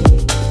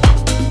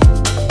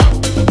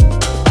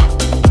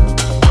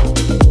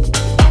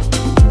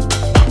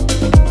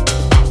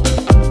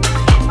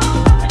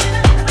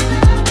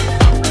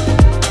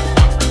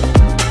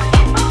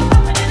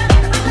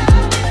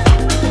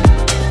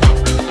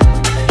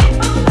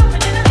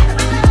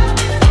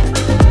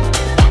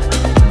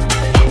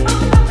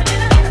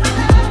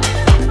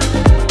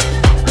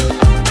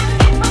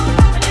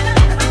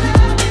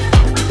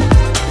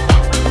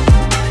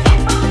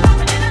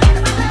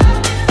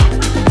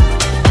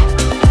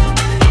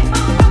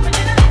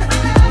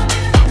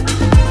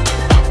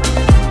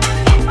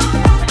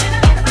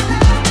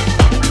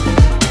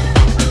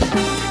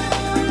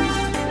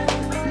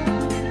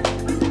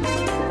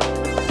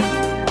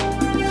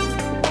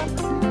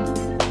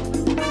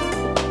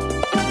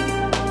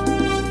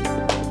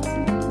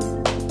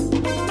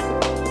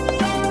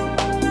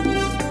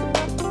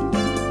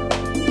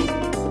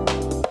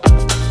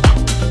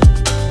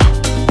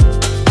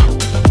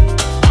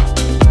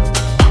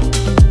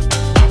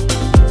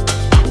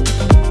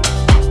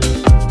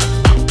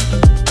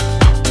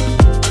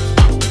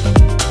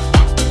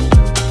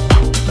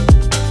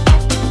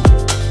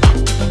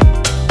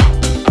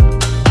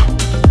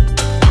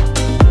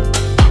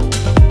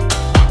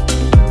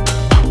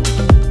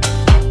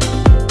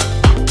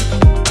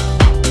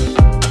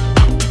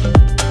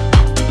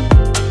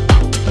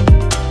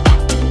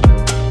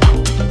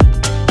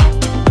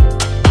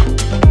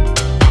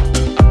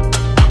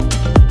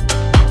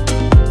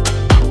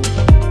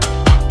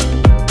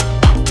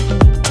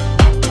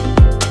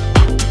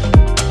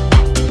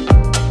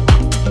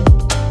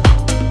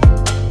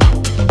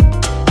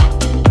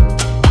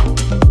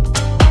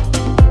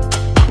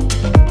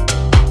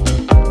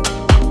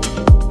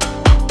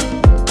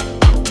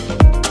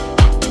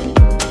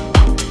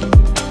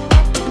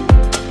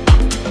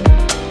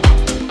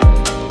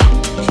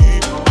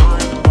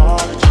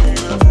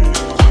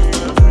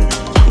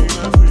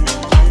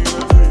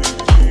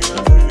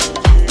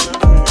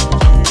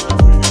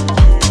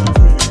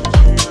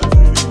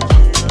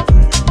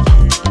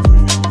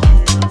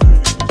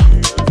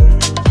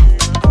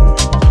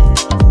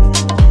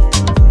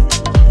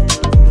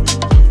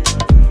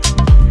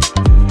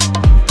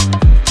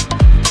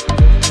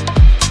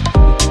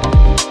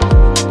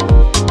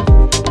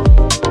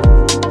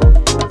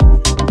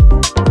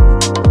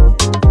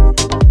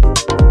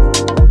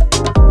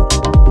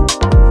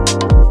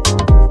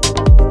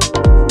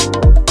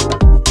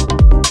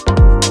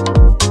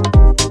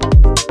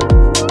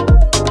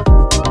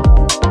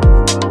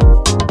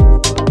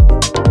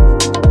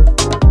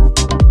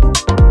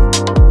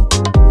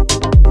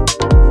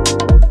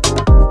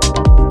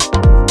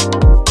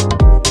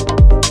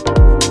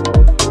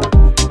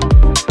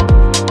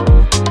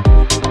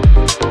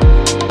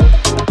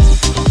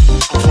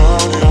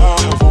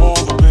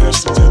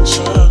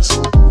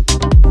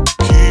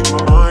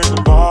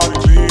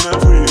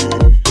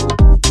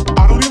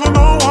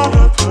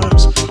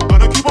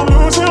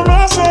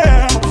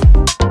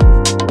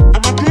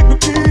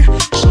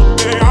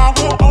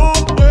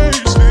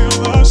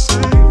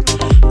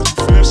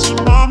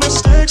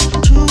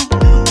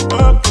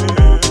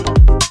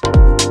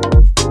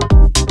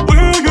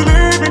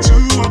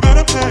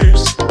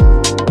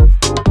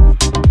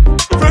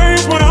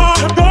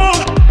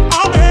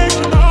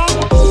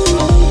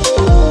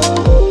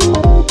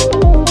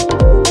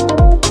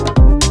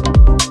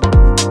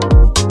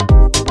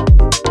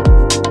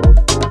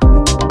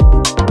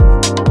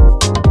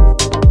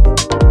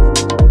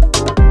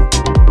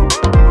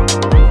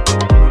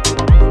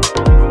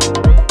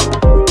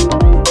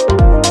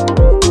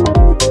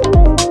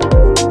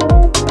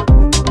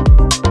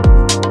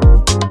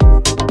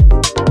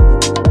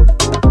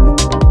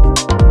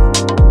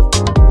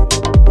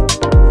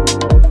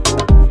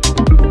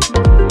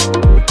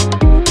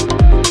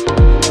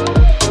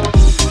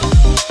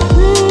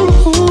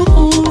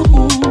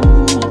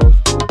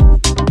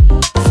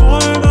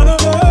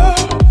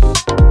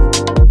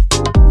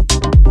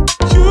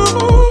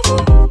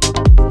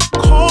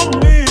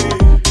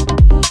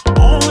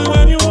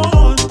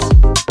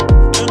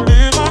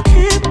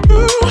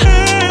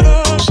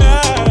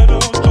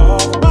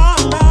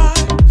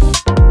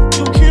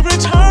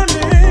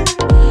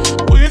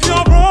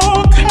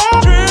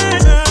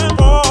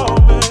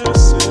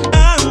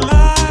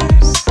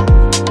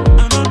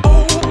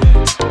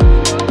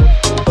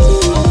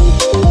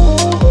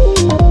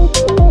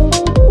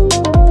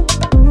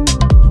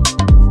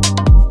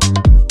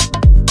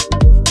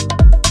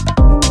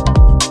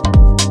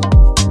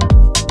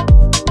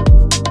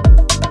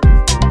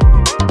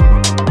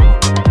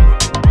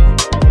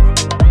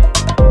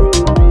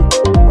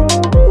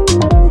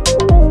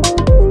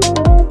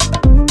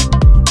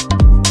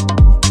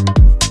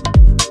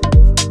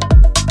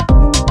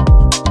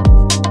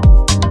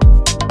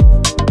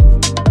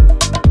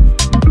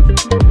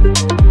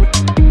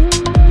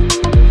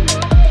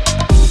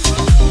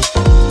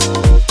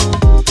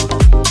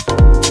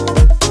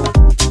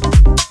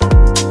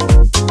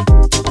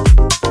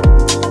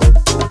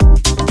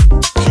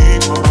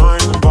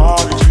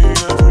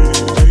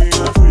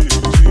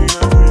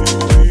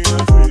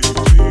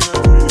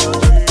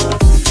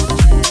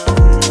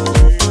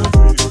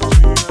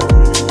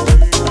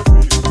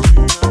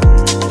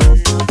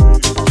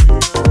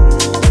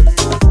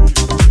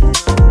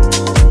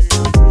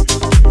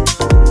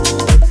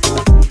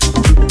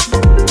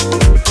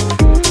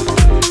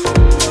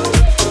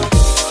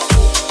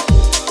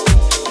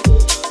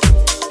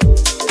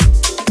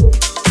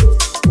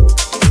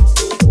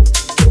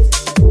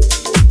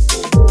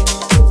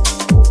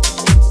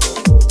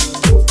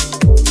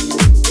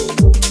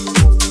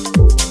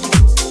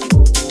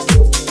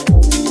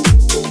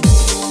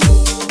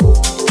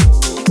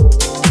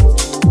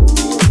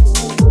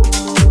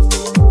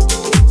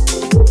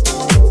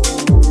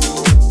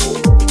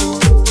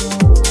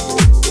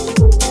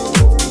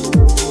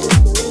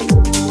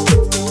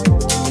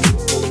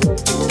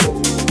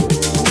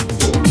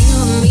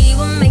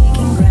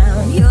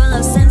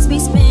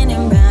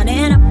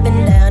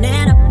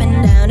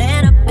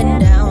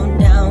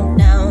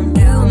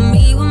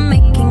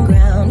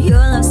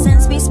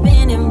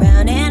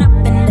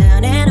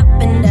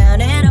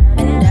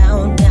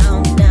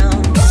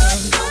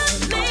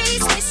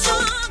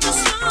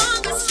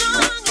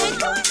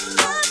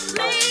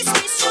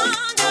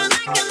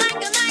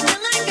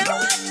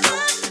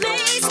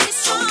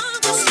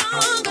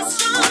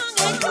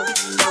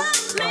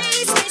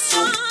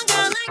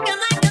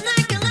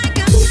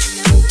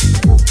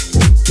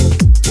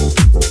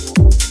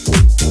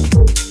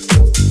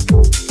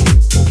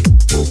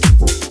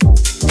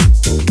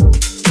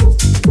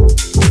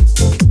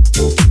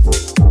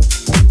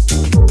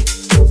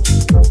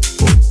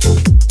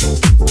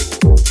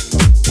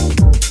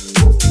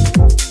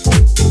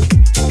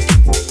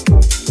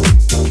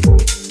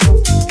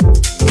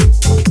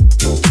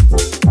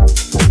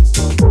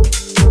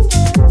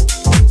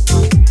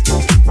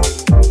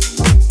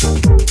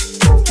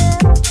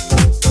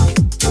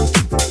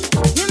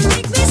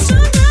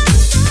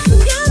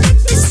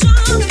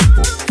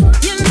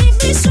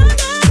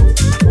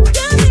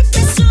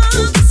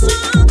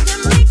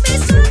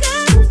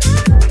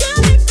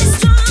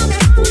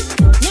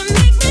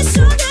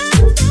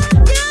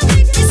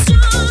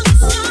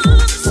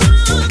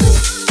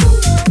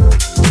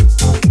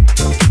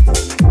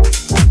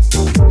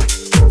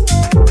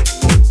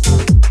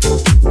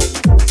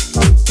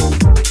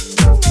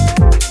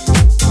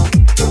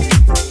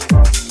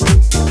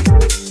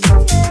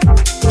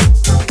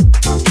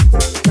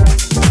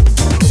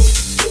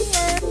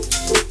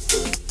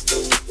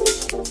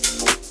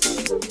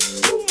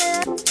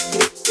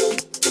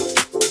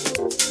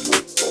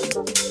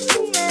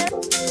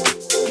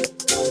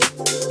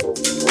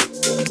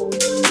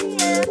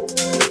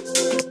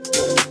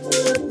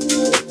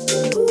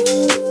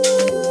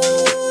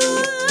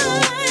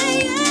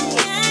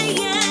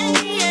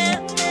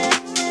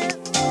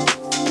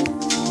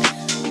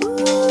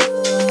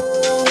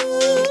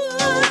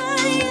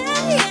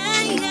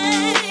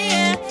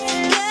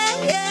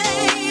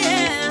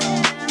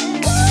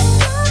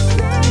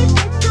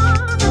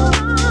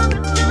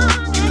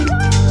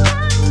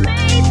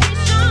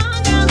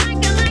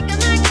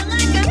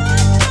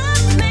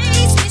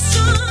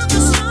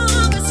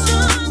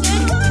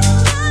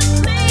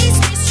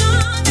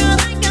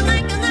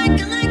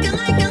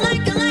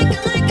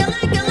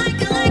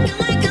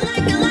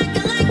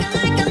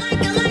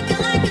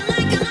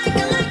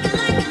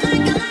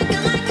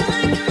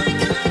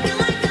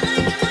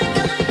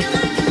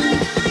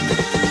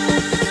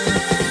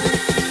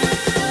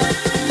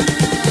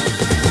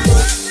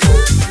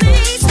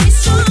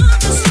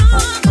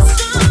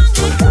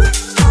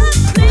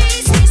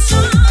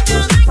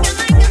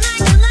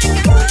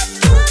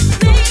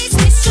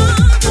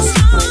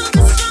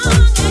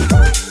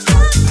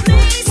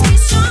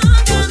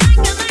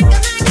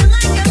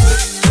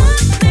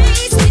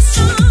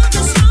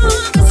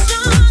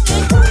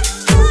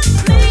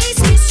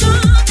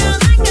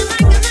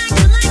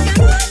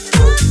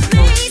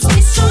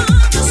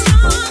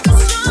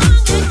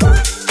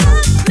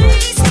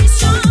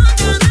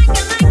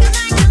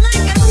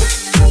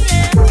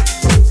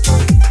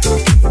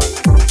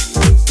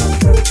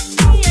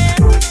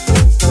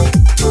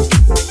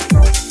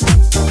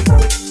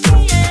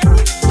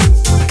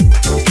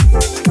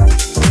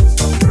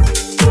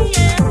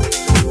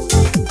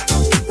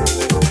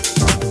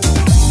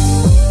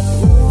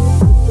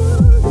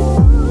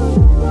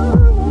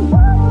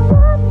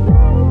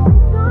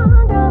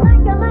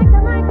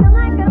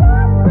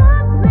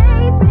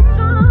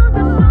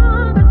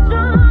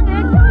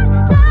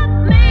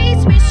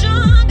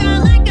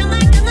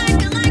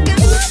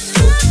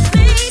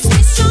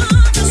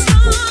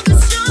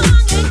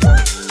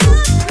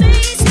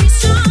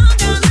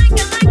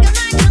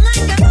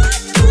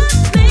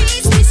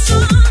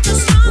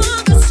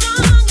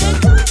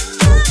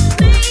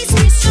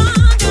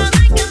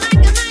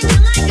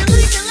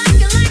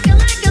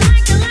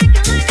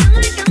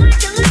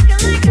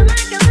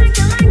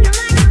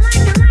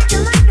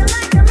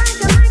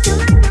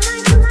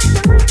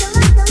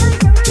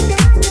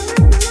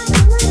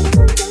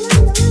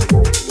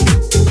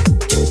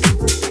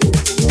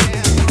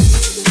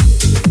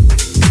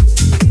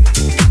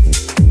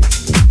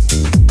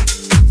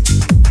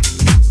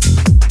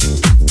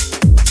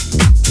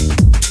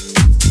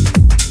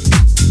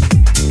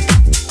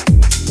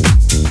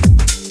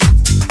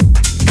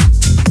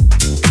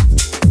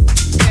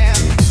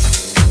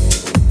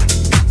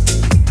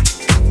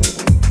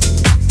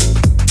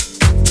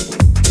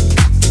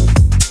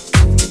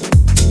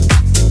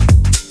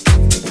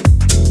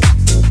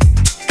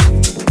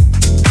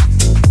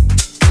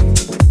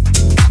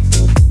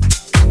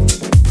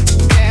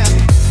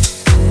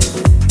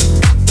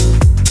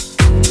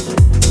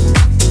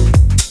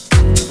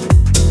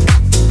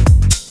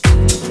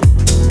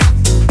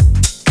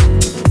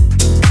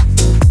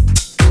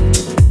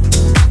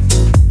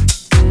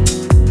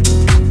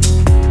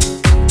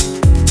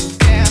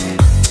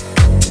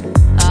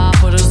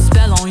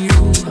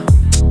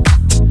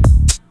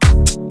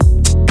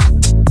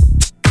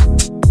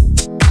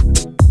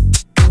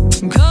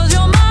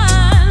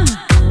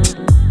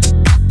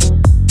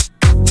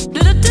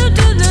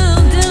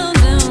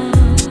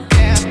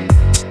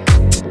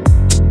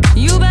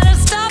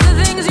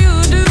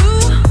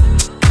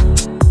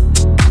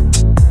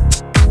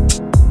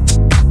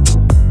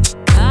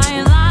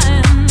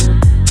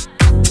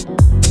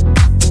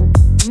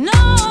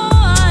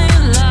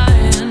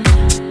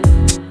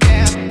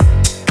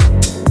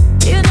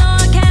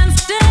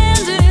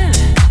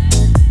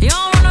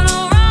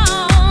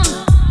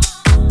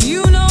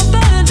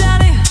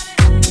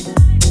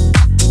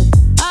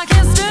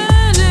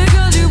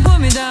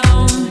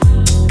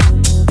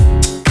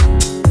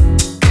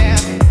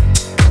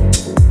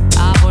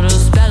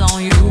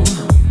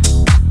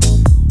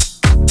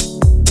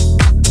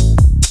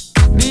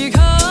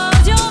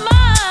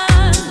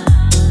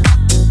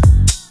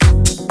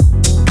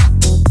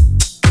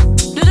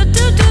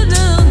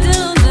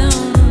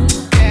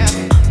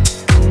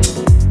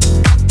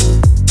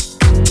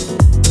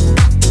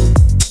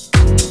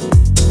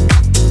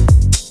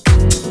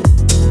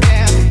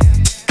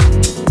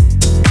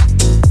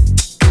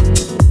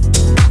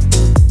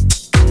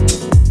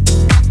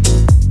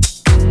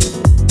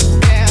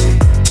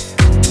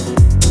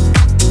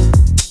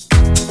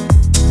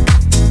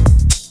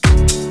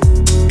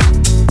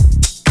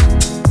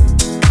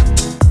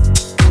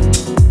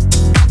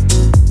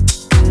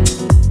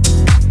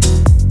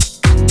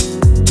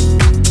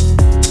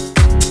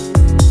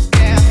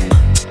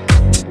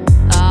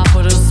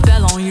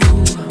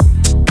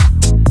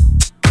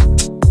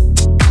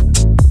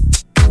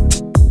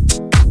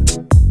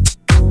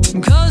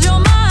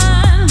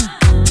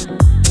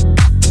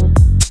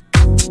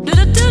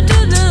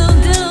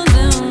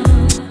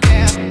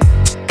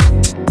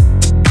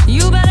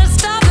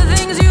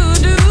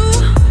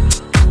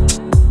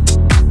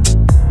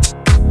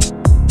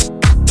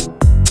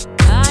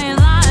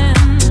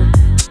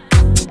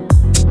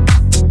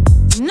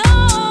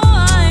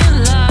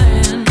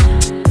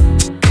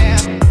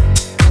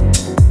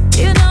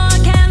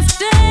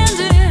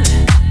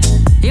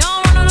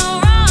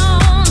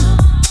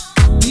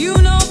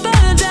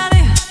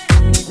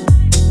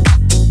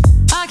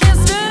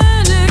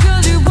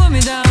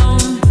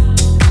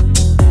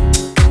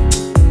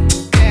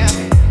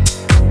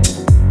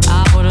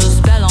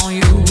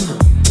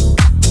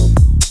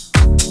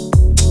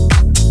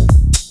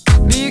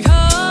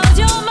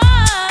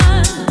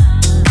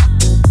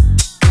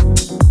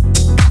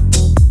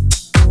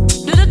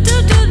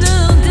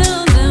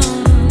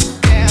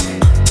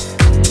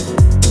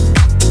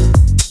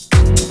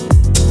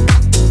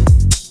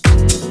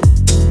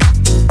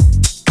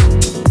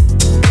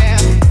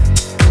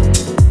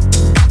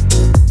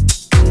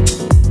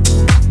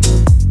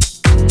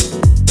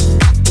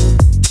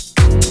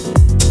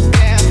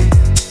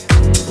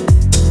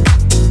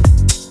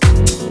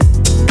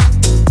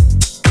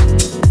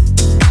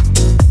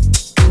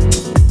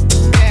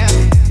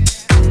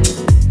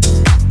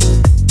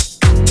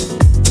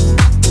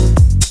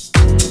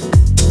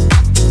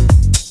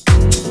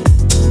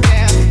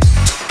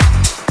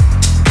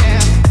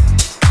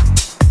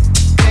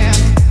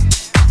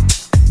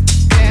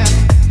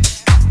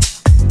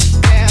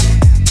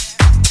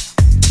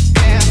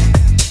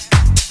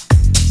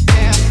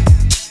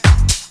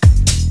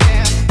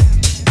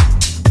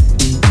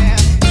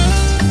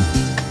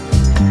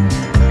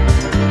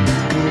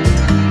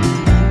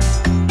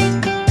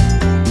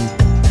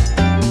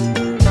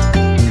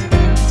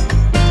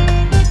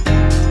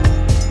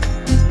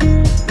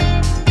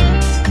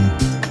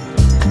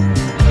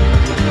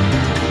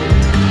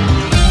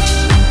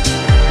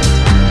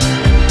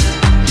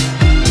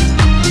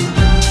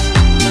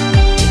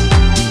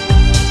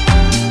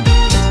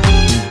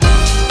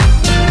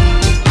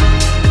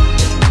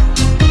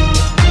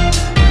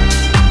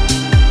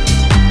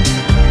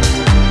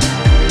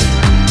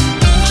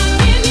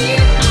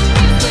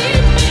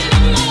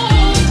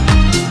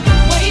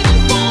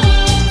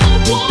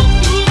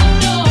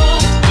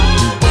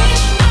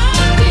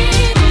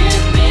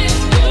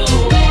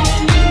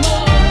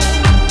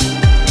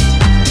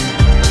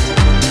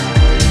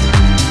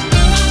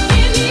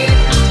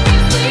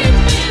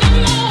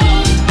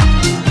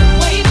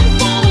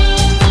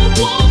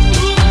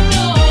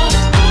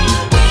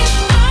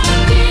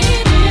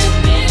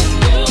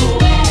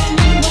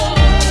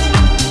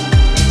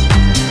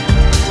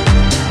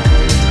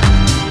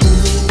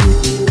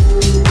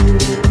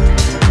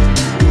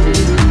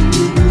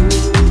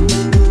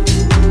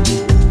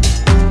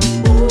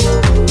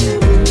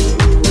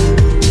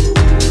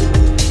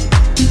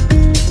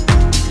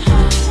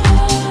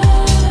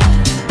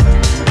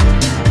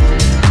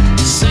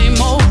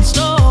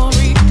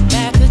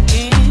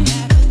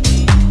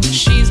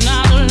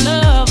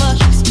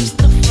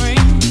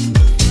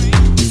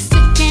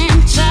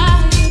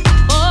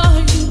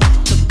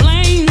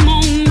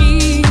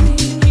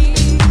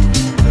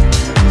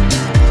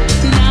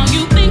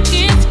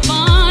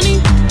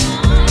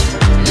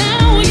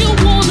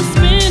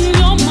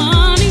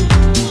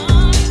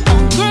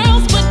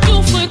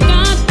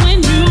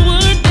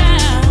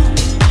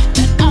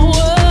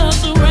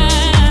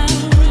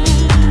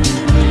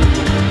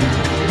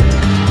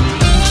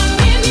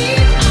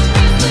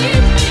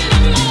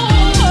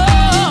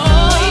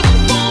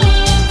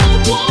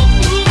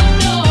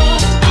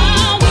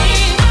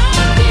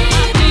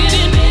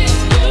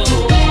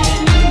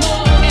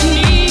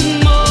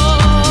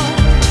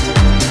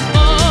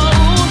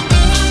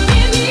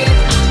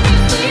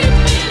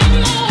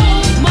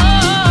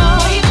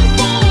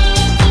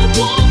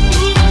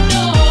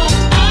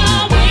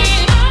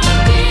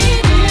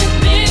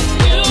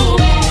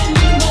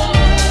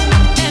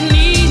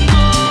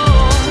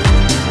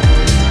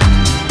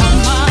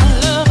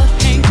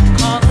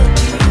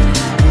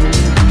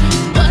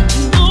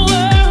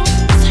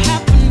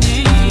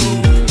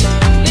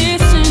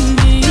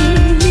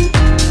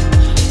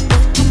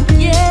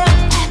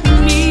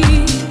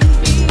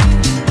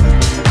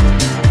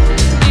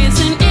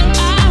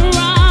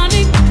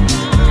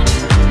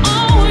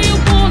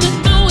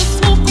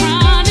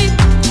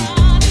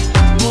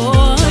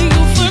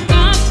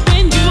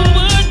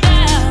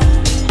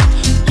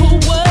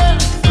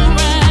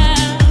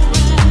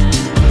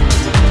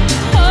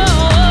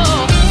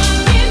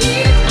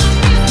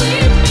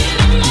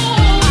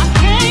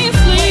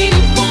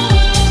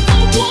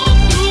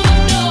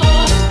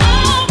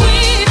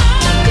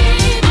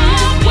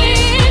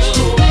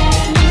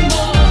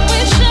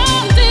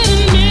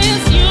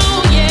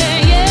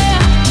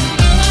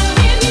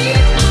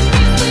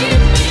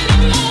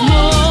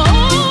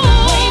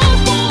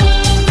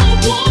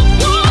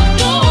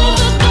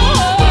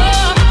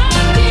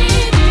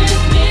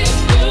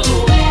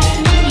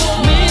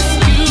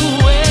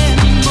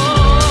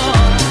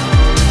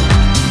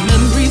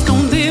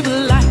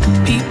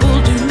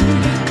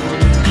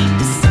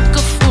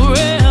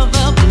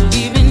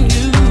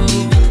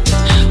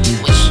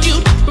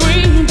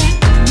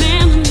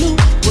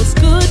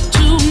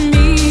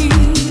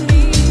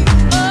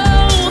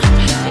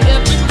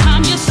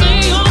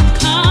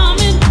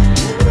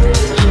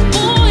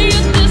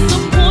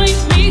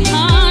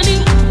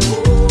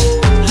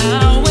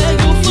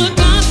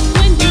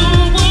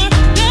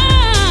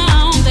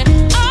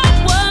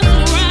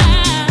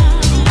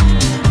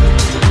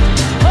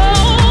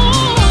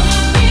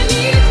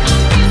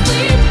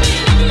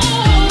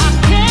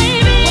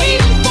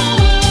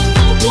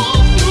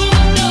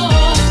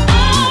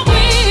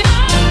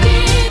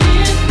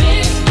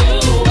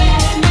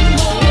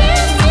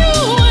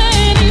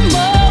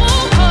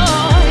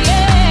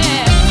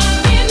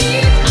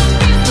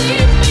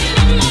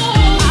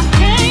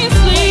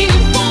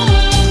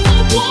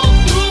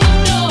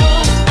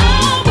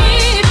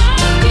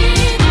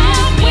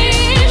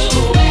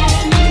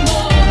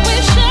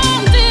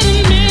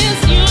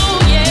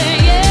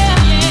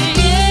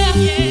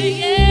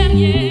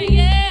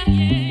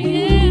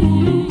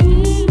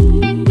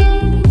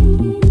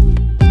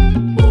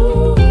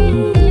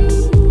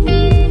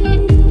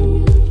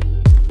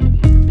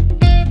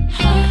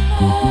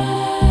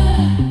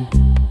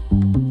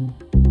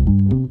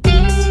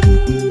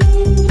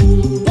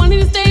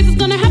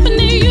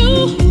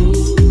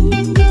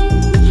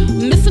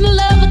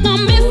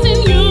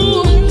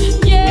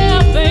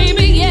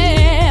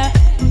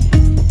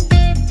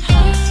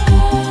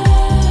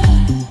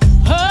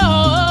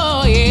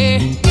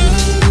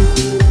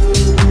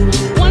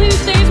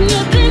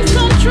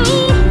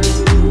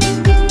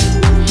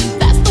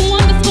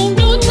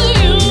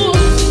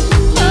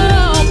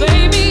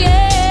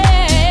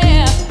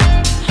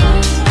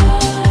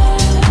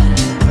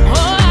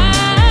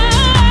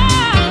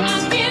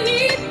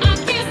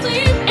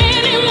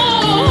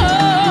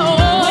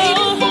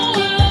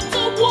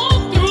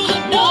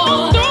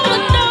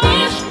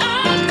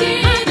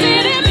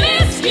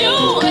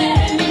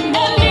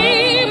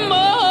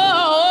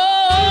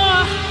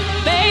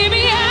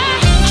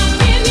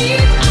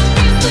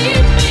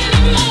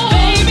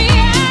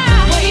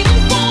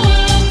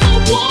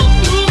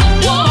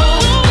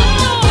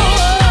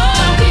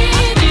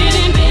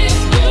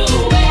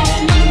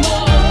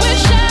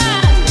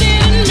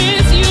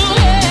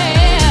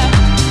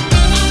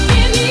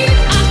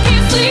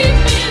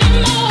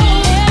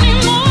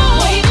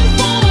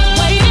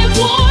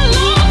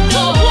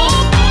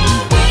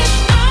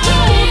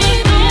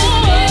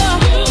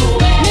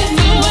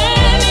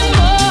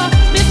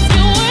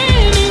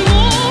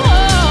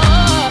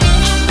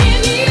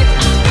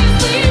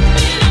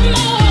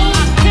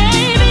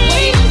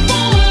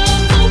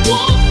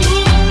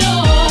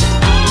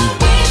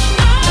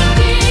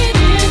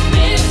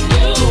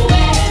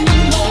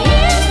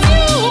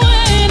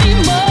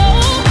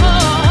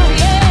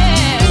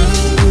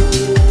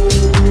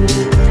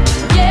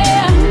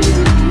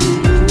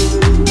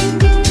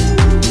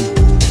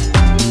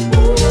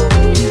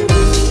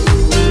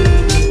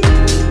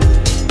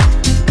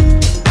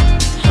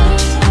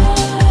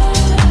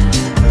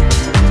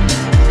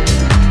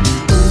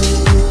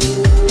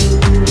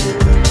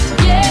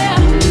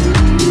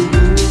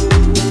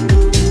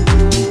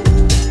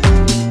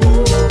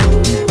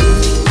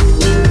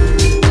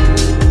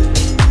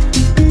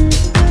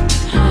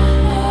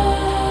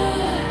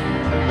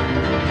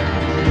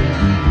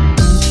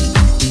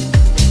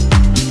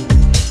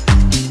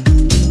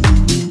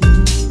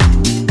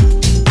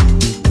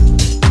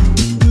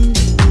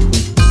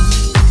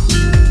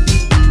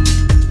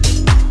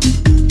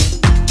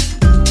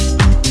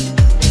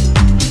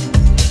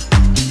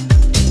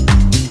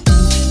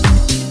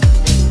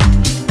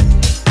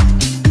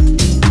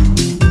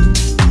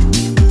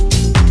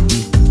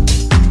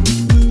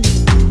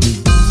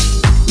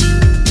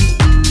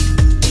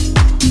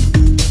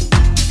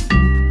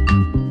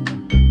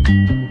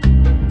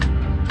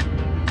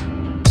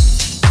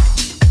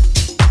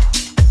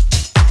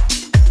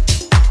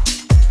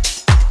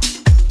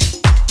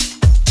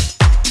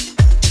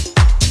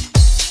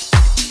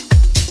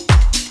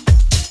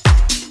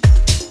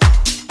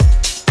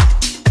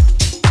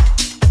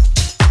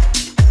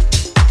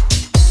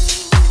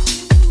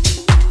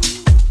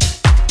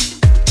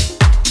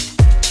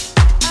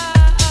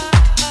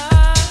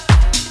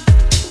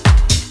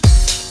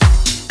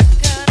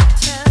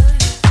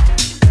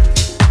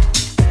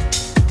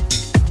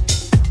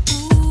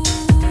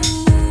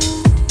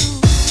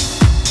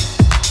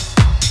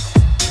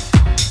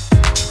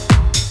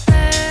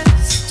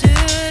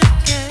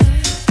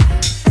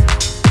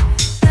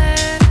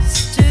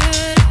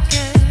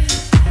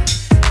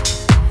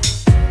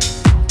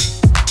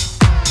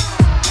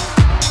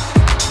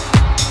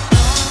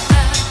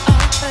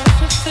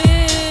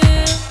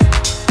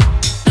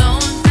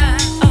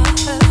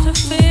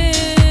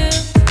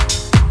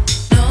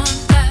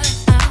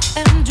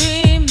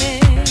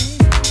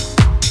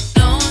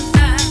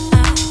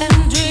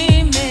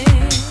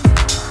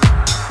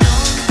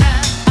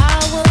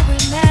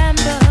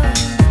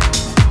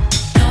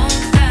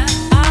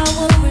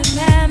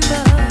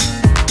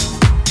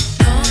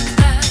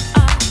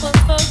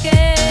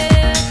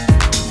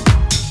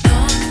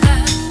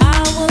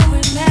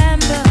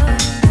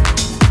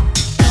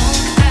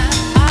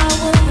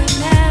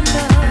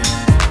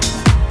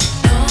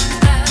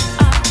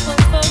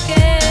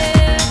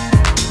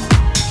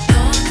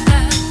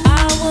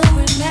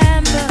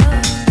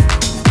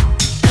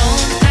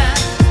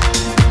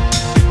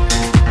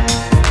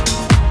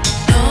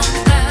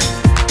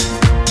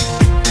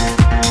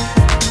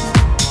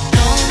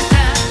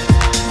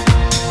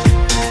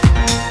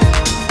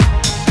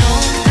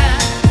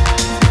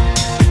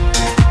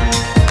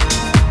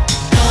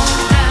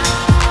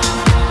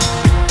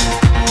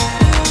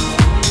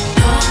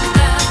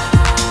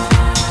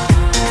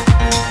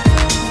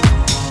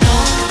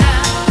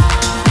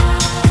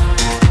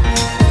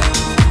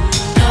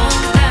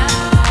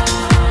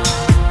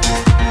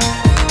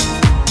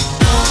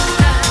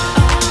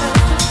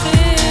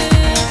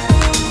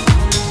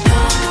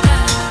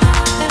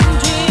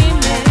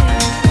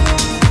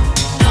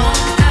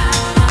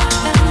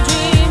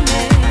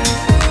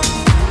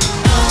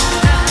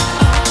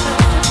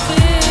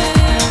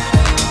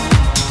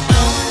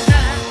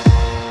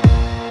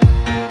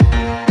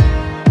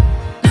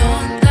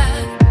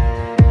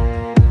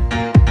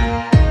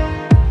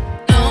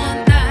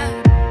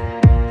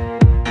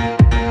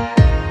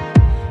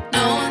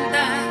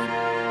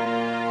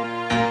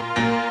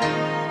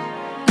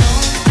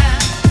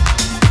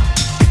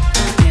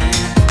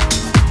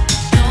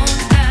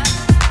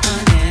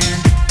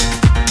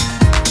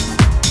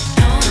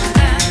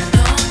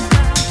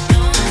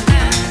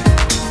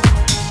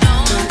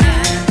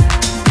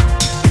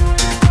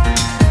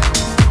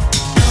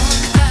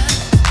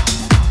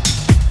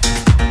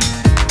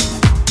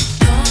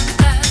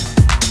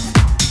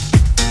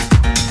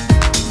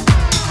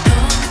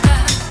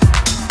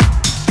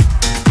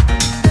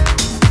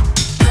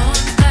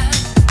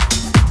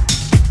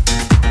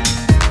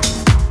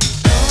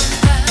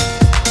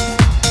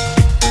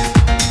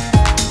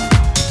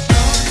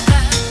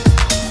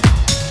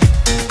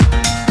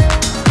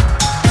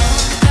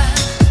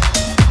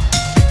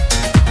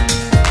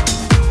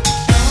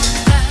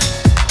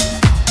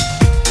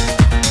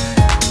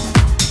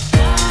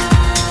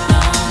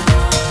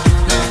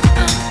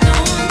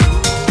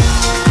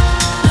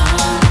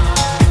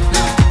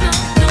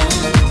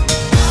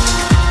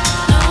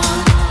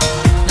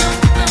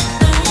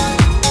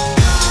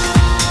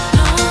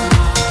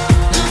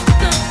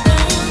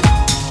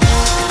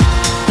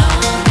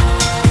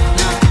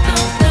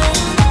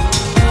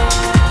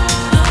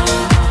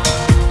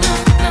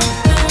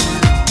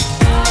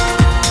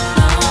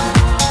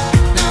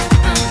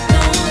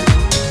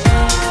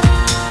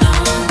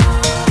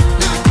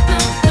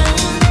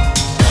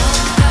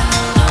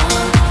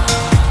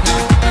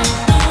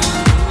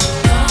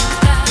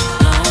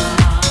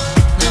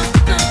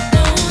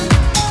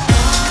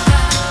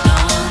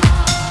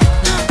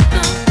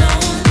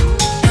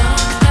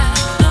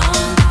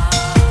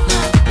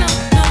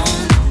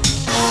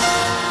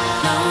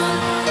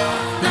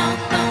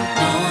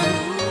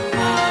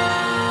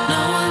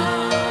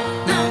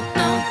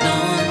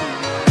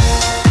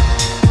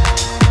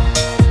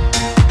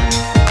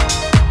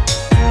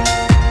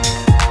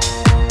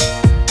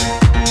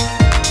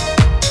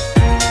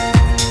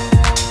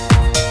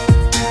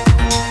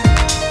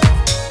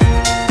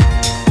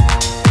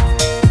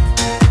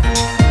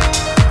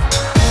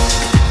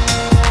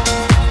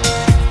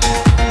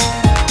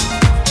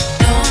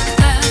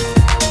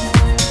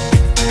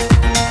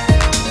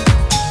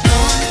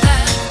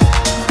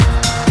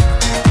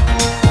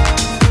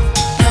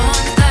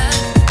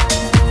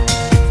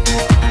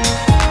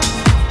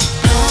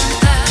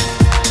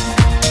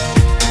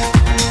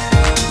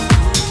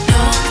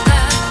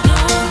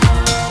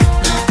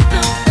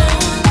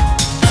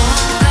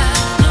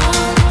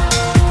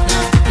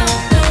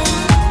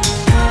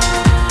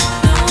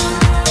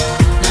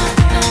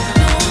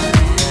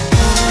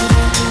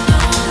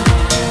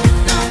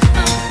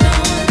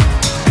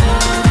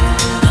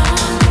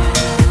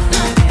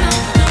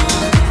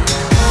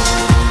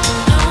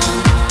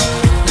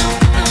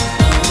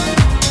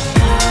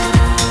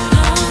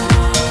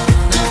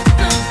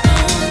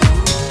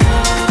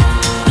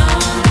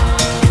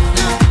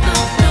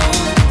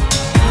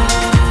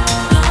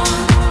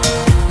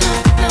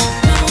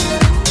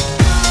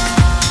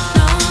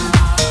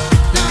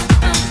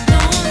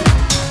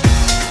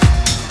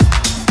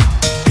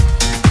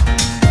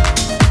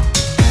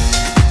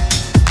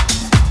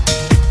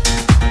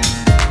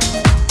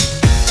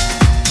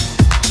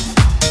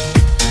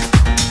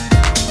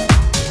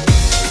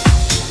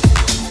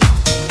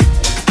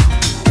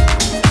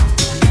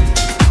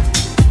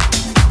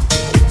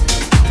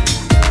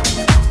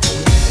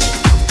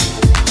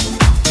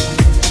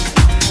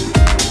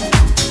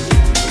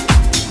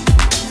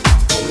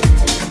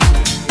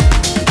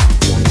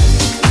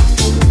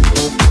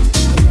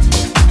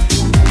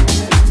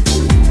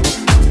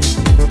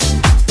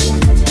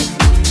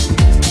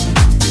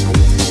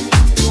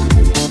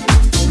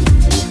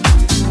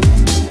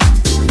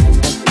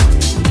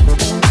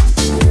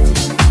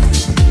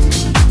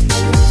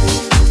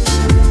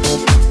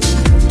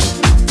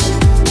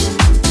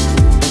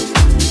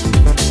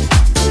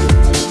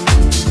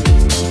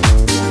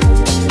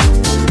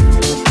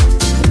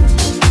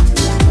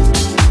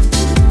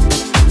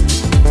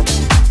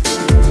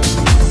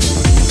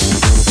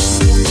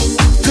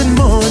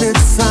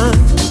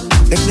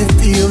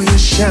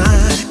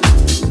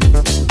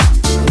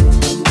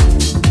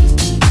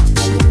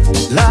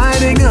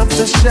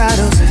 the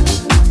shadows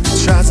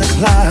tries to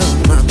cloud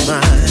my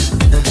mind.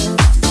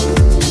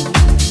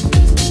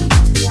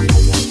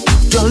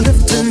 You're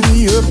lifting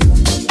me up,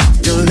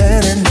 you're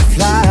letting me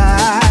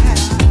fly.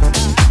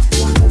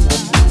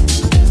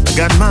 I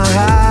got my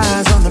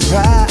eyes on the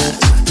prize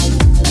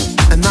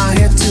and my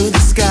head to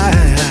the sky.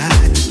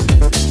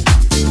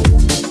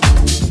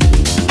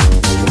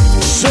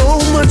 So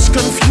much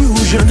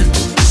confusion,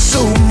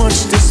 so much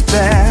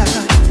despair.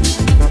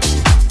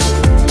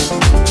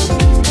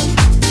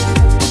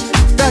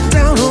 Back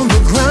down on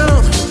the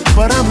ground,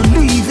 but I'm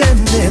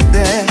leaving it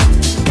there.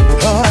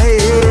 Oh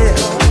yeah.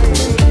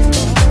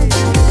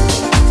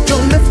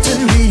 You're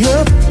lifting me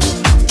up,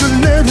 you're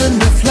letting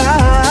me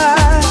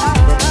fly.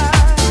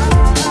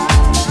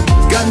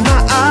 Got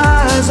my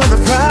eyes on the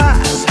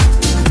prize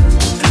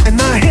and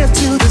my head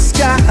to the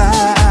sky.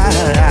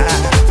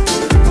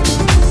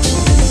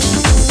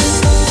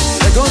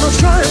 They're gonna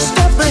try and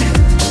stop me,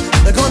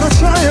 they're gonna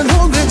try and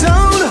hold me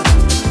down.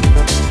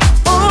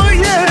 Oh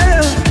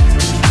yeah,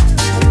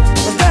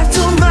 but that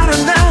don't matter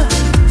now,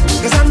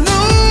 'cause I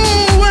know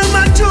where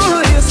my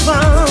joy is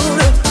found.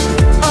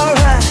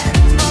 Alright,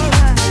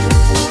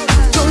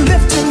 you're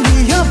lifting me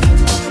up,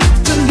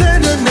 you're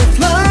letting me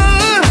fly.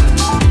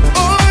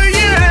 Oh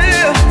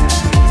yeah,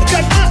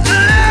 got my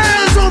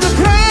eyes on the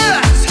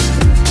prize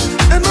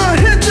and my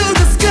head to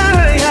the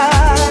sky.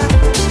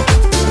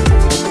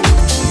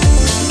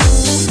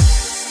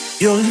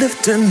 You're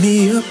lifting me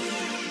up,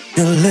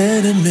 you're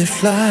letting me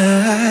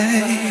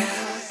fly.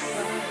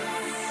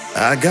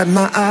 I got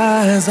my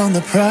eyes on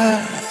the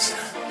prize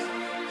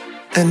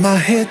and my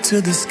head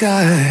to the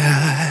sky.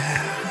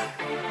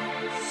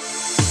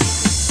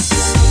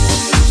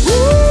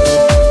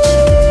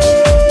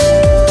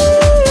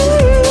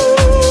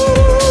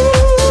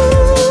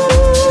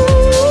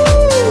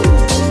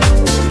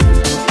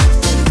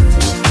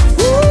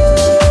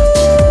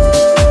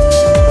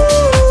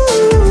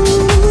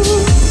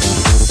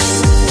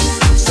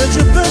 Said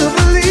you better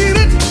believe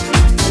it.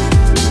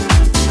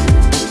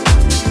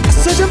 I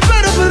said you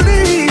better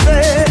believe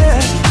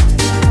it.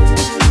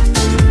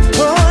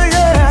 Oh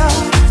yeah.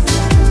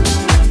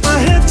 My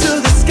head to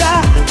the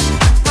sky,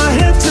 my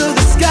head to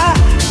the sky.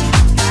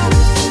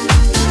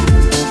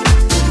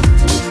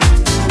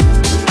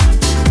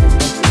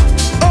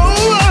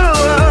 Oh,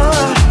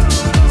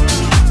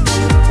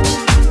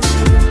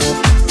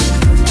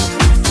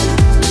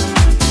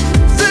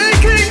 they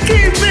can't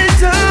keep me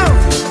down.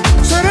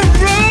 Said I'm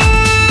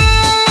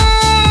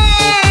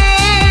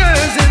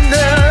rising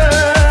now.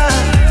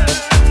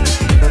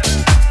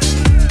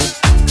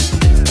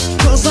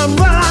 'Cause I'm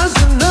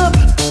rising up.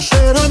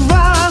 Said I'm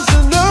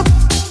rising up.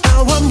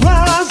 Now I'm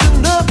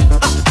rising up.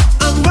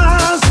 I'm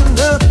rising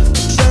up.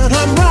 Said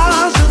I'm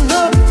rising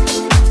up.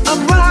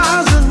 I'm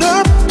rising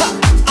up.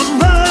 I'm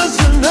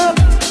rising up.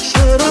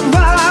 Said I'm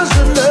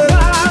rising up.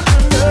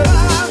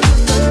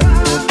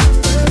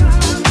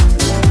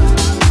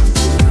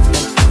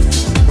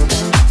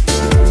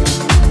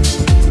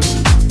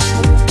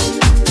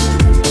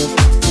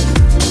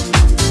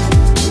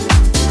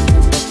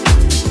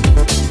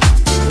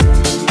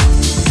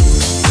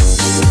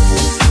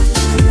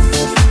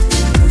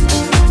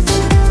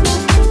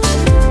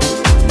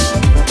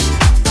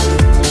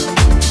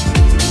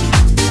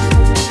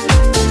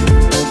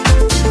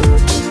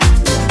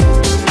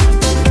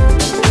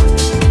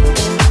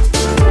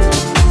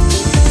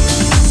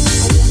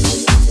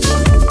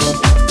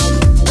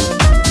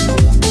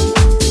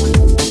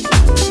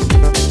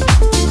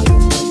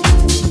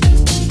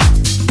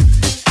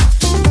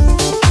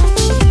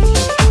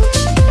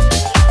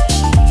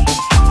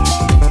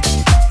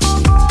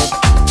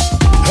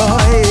 Oh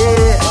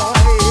yeah.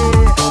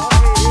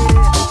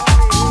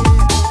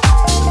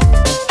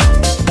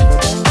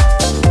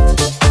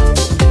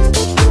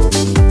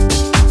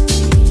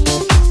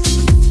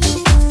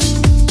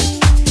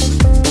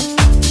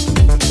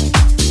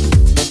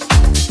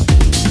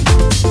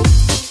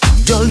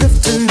 You're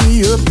lifting me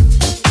up,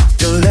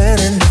 you're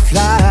letting me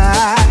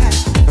fly.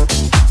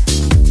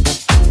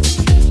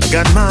 I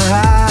got my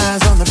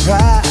eyes on the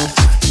prize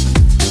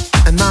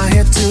and my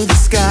head to the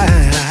sky.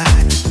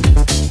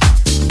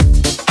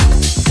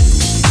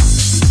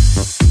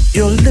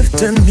 You're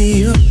lifting me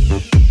up,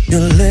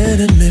 you're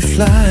letting me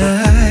fly.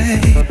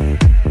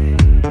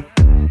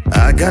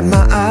 I got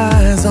my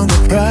eyes on the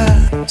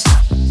prize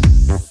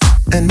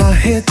and my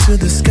head to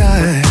the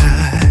sky.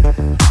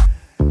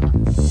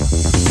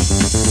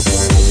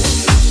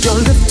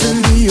 You're lifting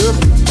me up,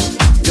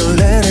 you're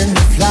letting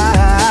me fly.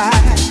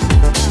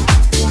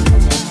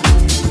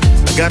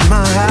 I got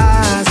my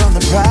eyes on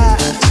the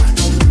prize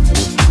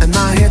and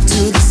my head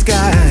to the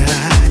sky.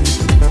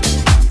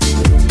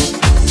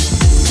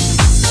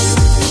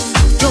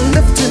 You're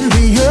lifting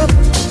me up,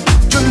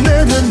 you're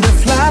letting me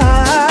fly.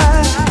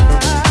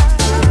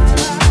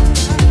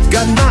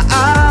 Got my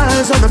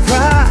eyes on the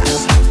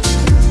prize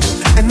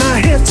and my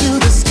head to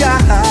the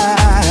sky.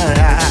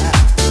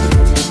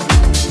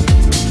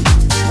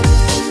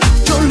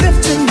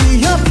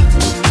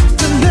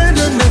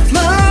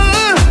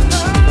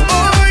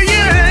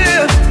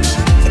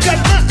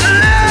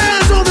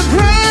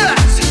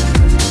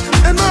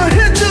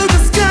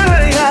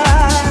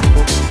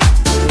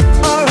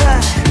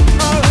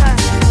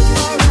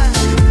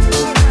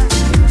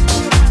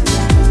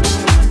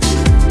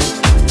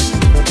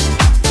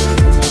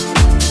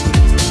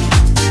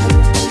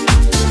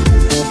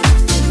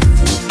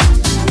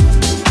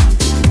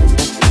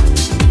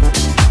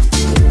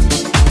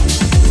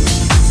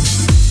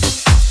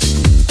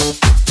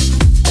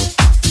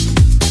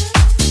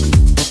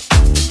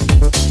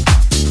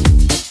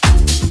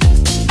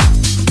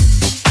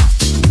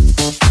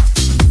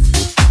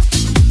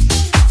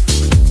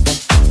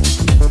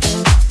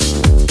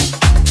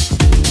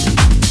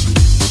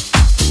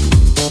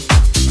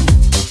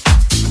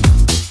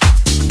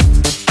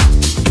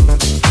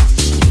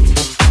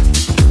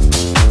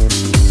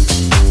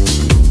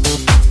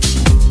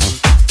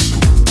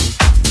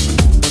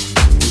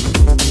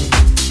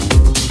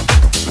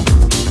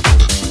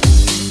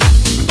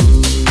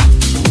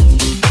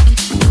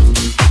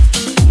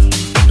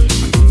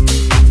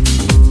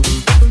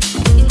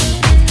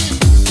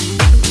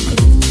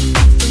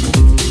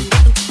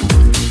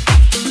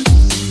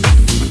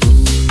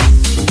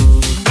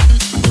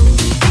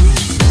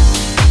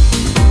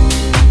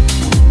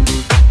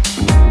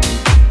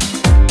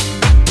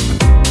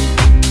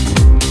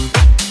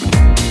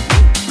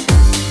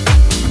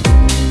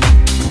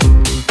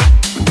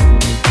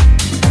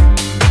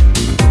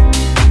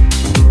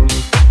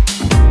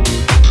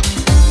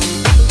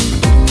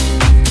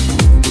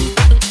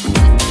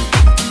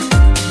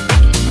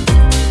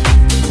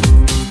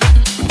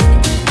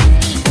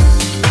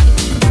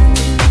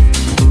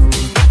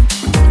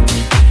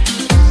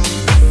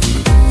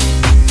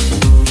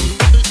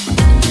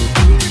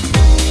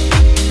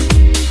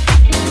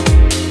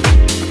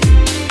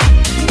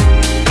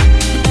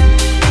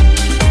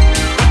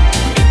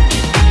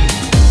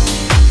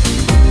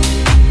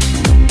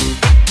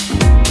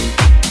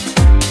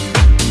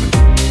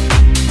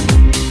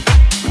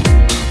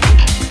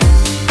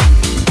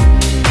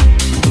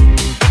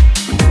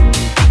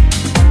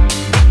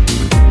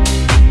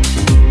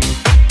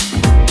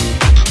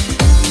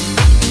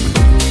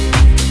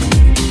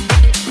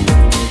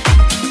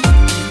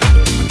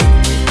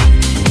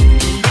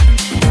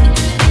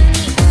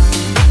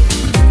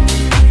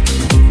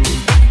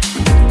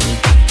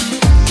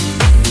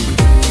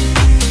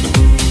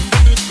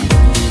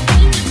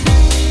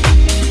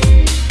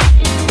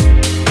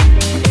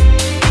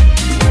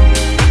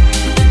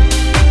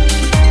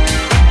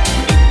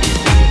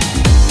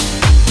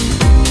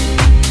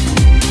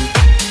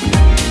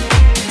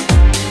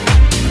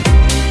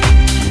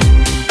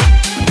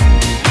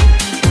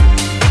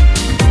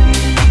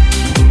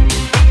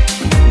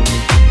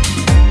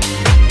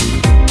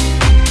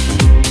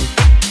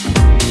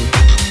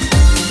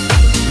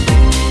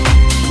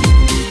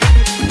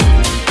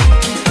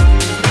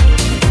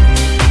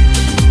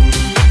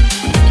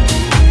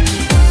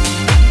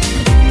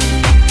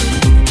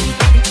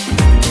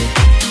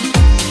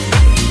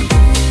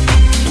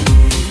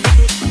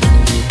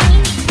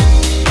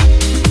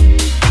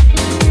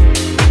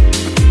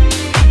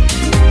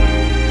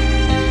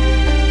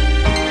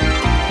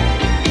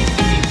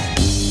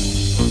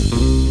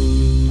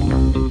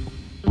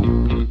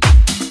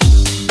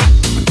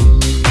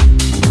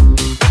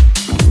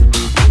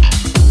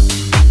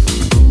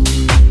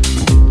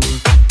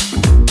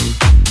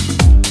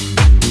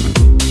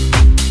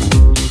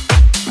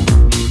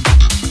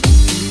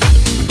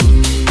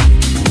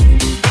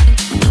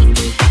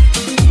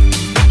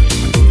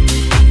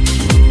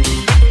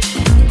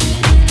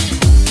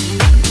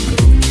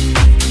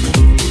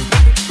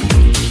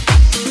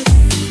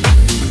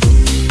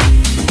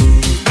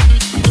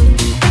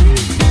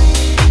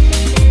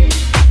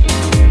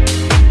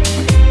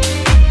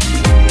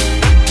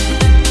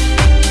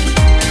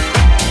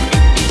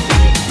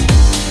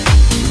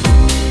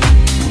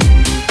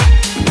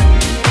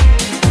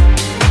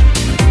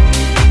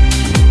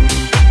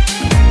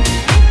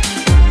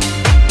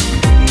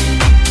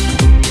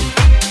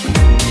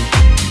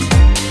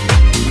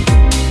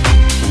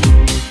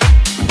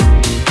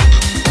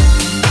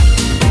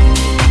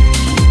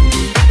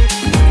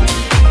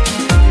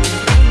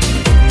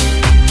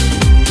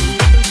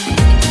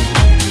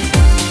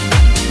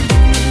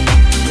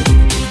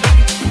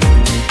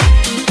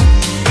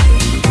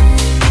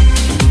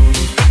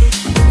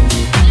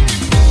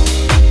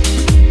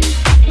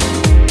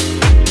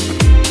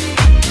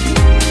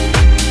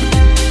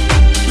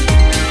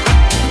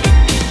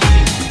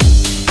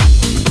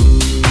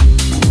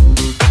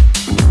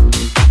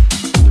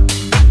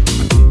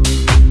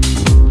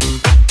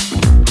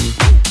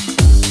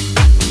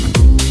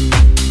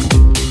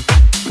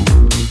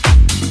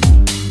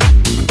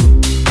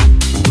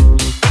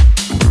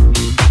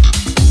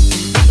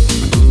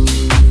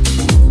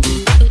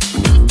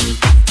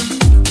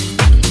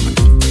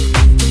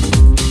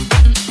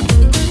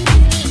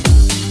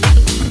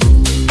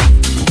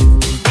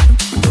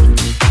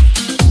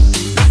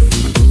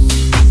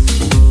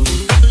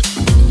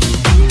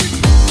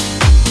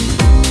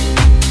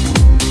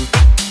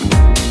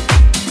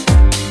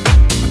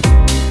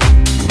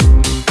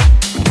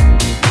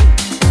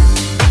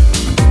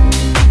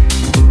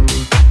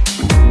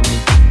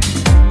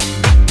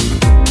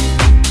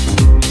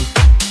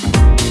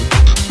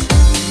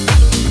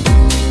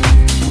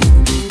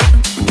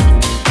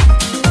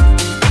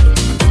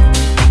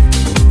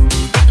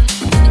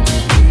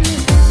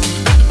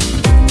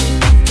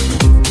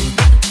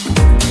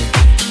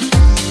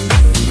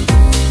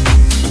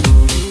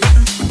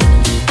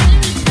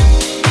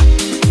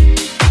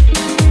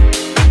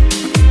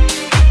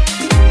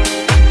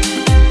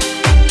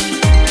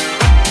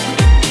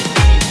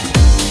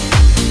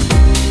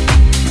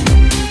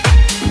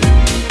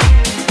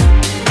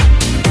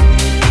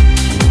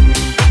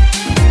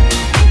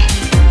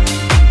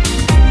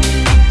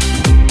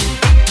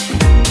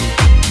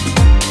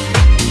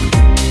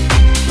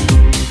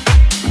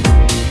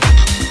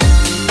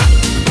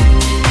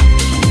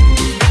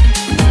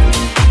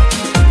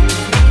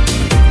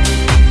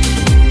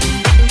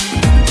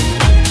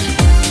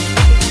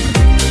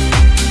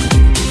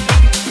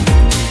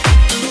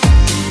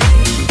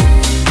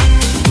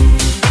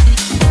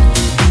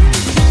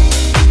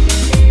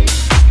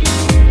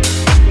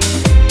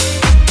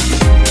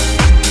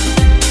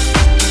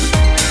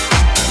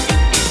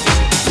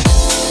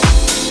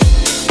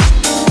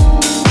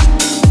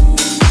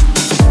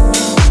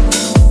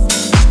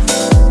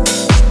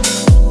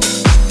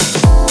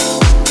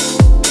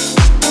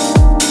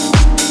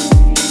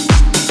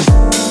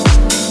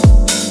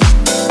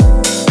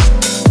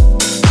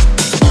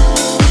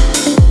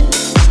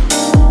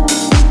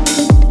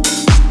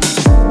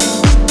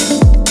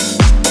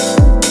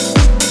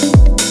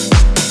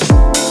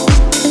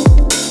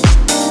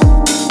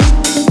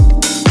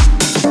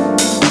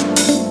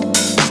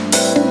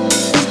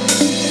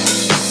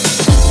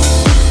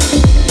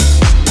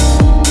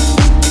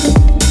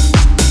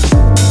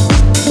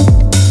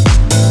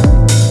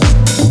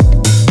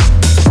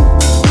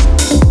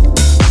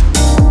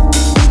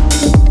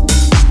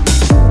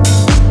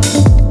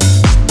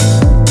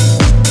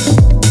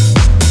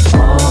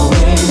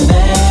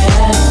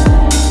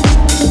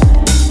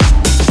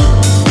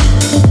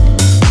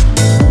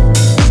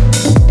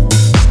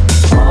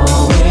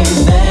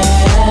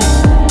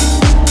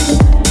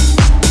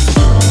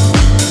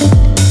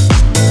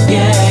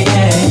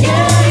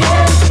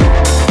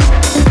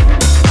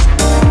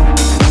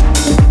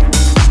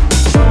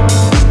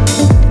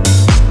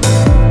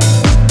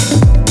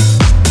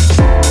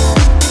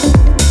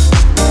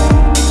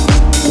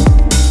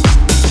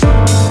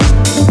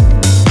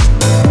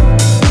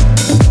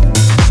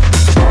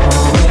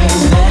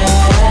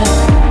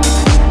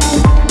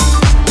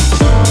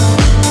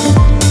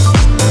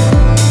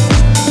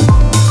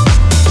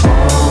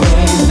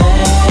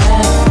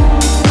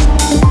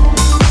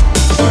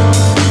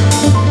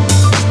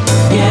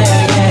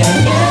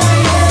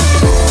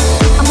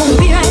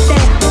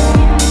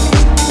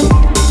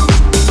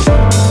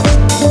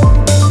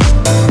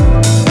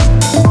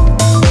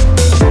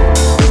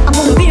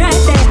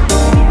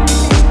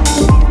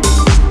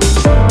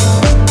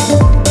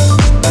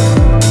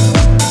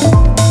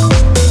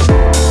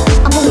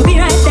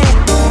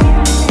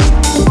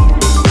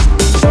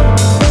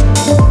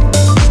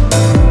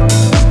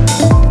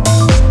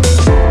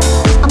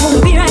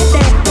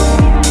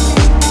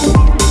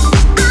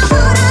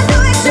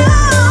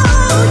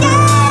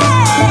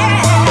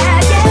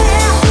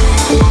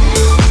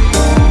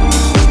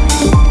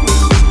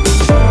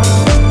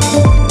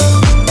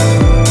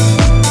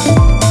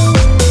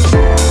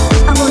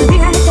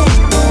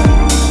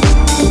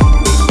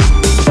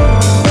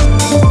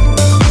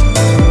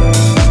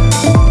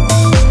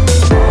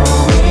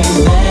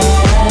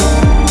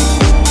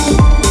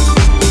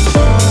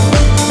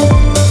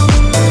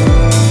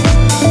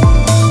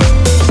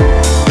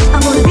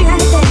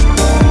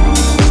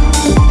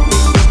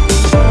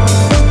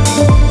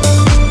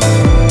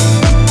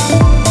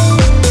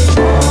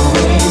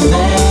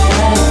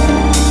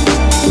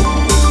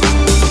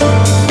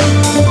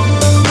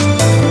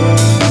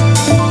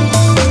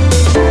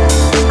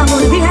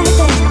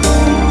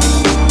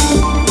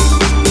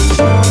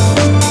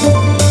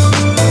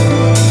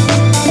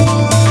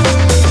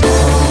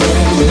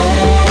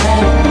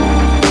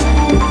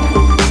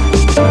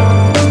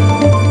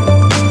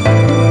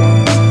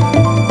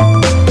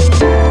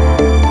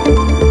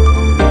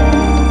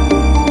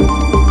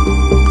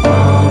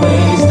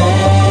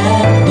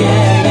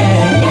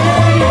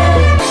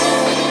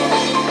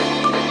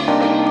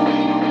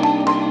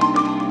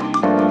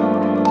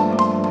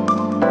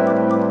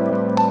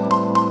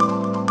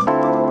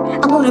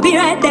 We'll be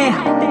right there.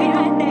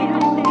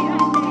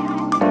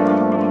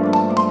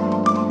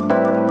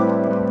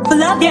 For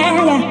love,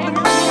 yeah, yeah.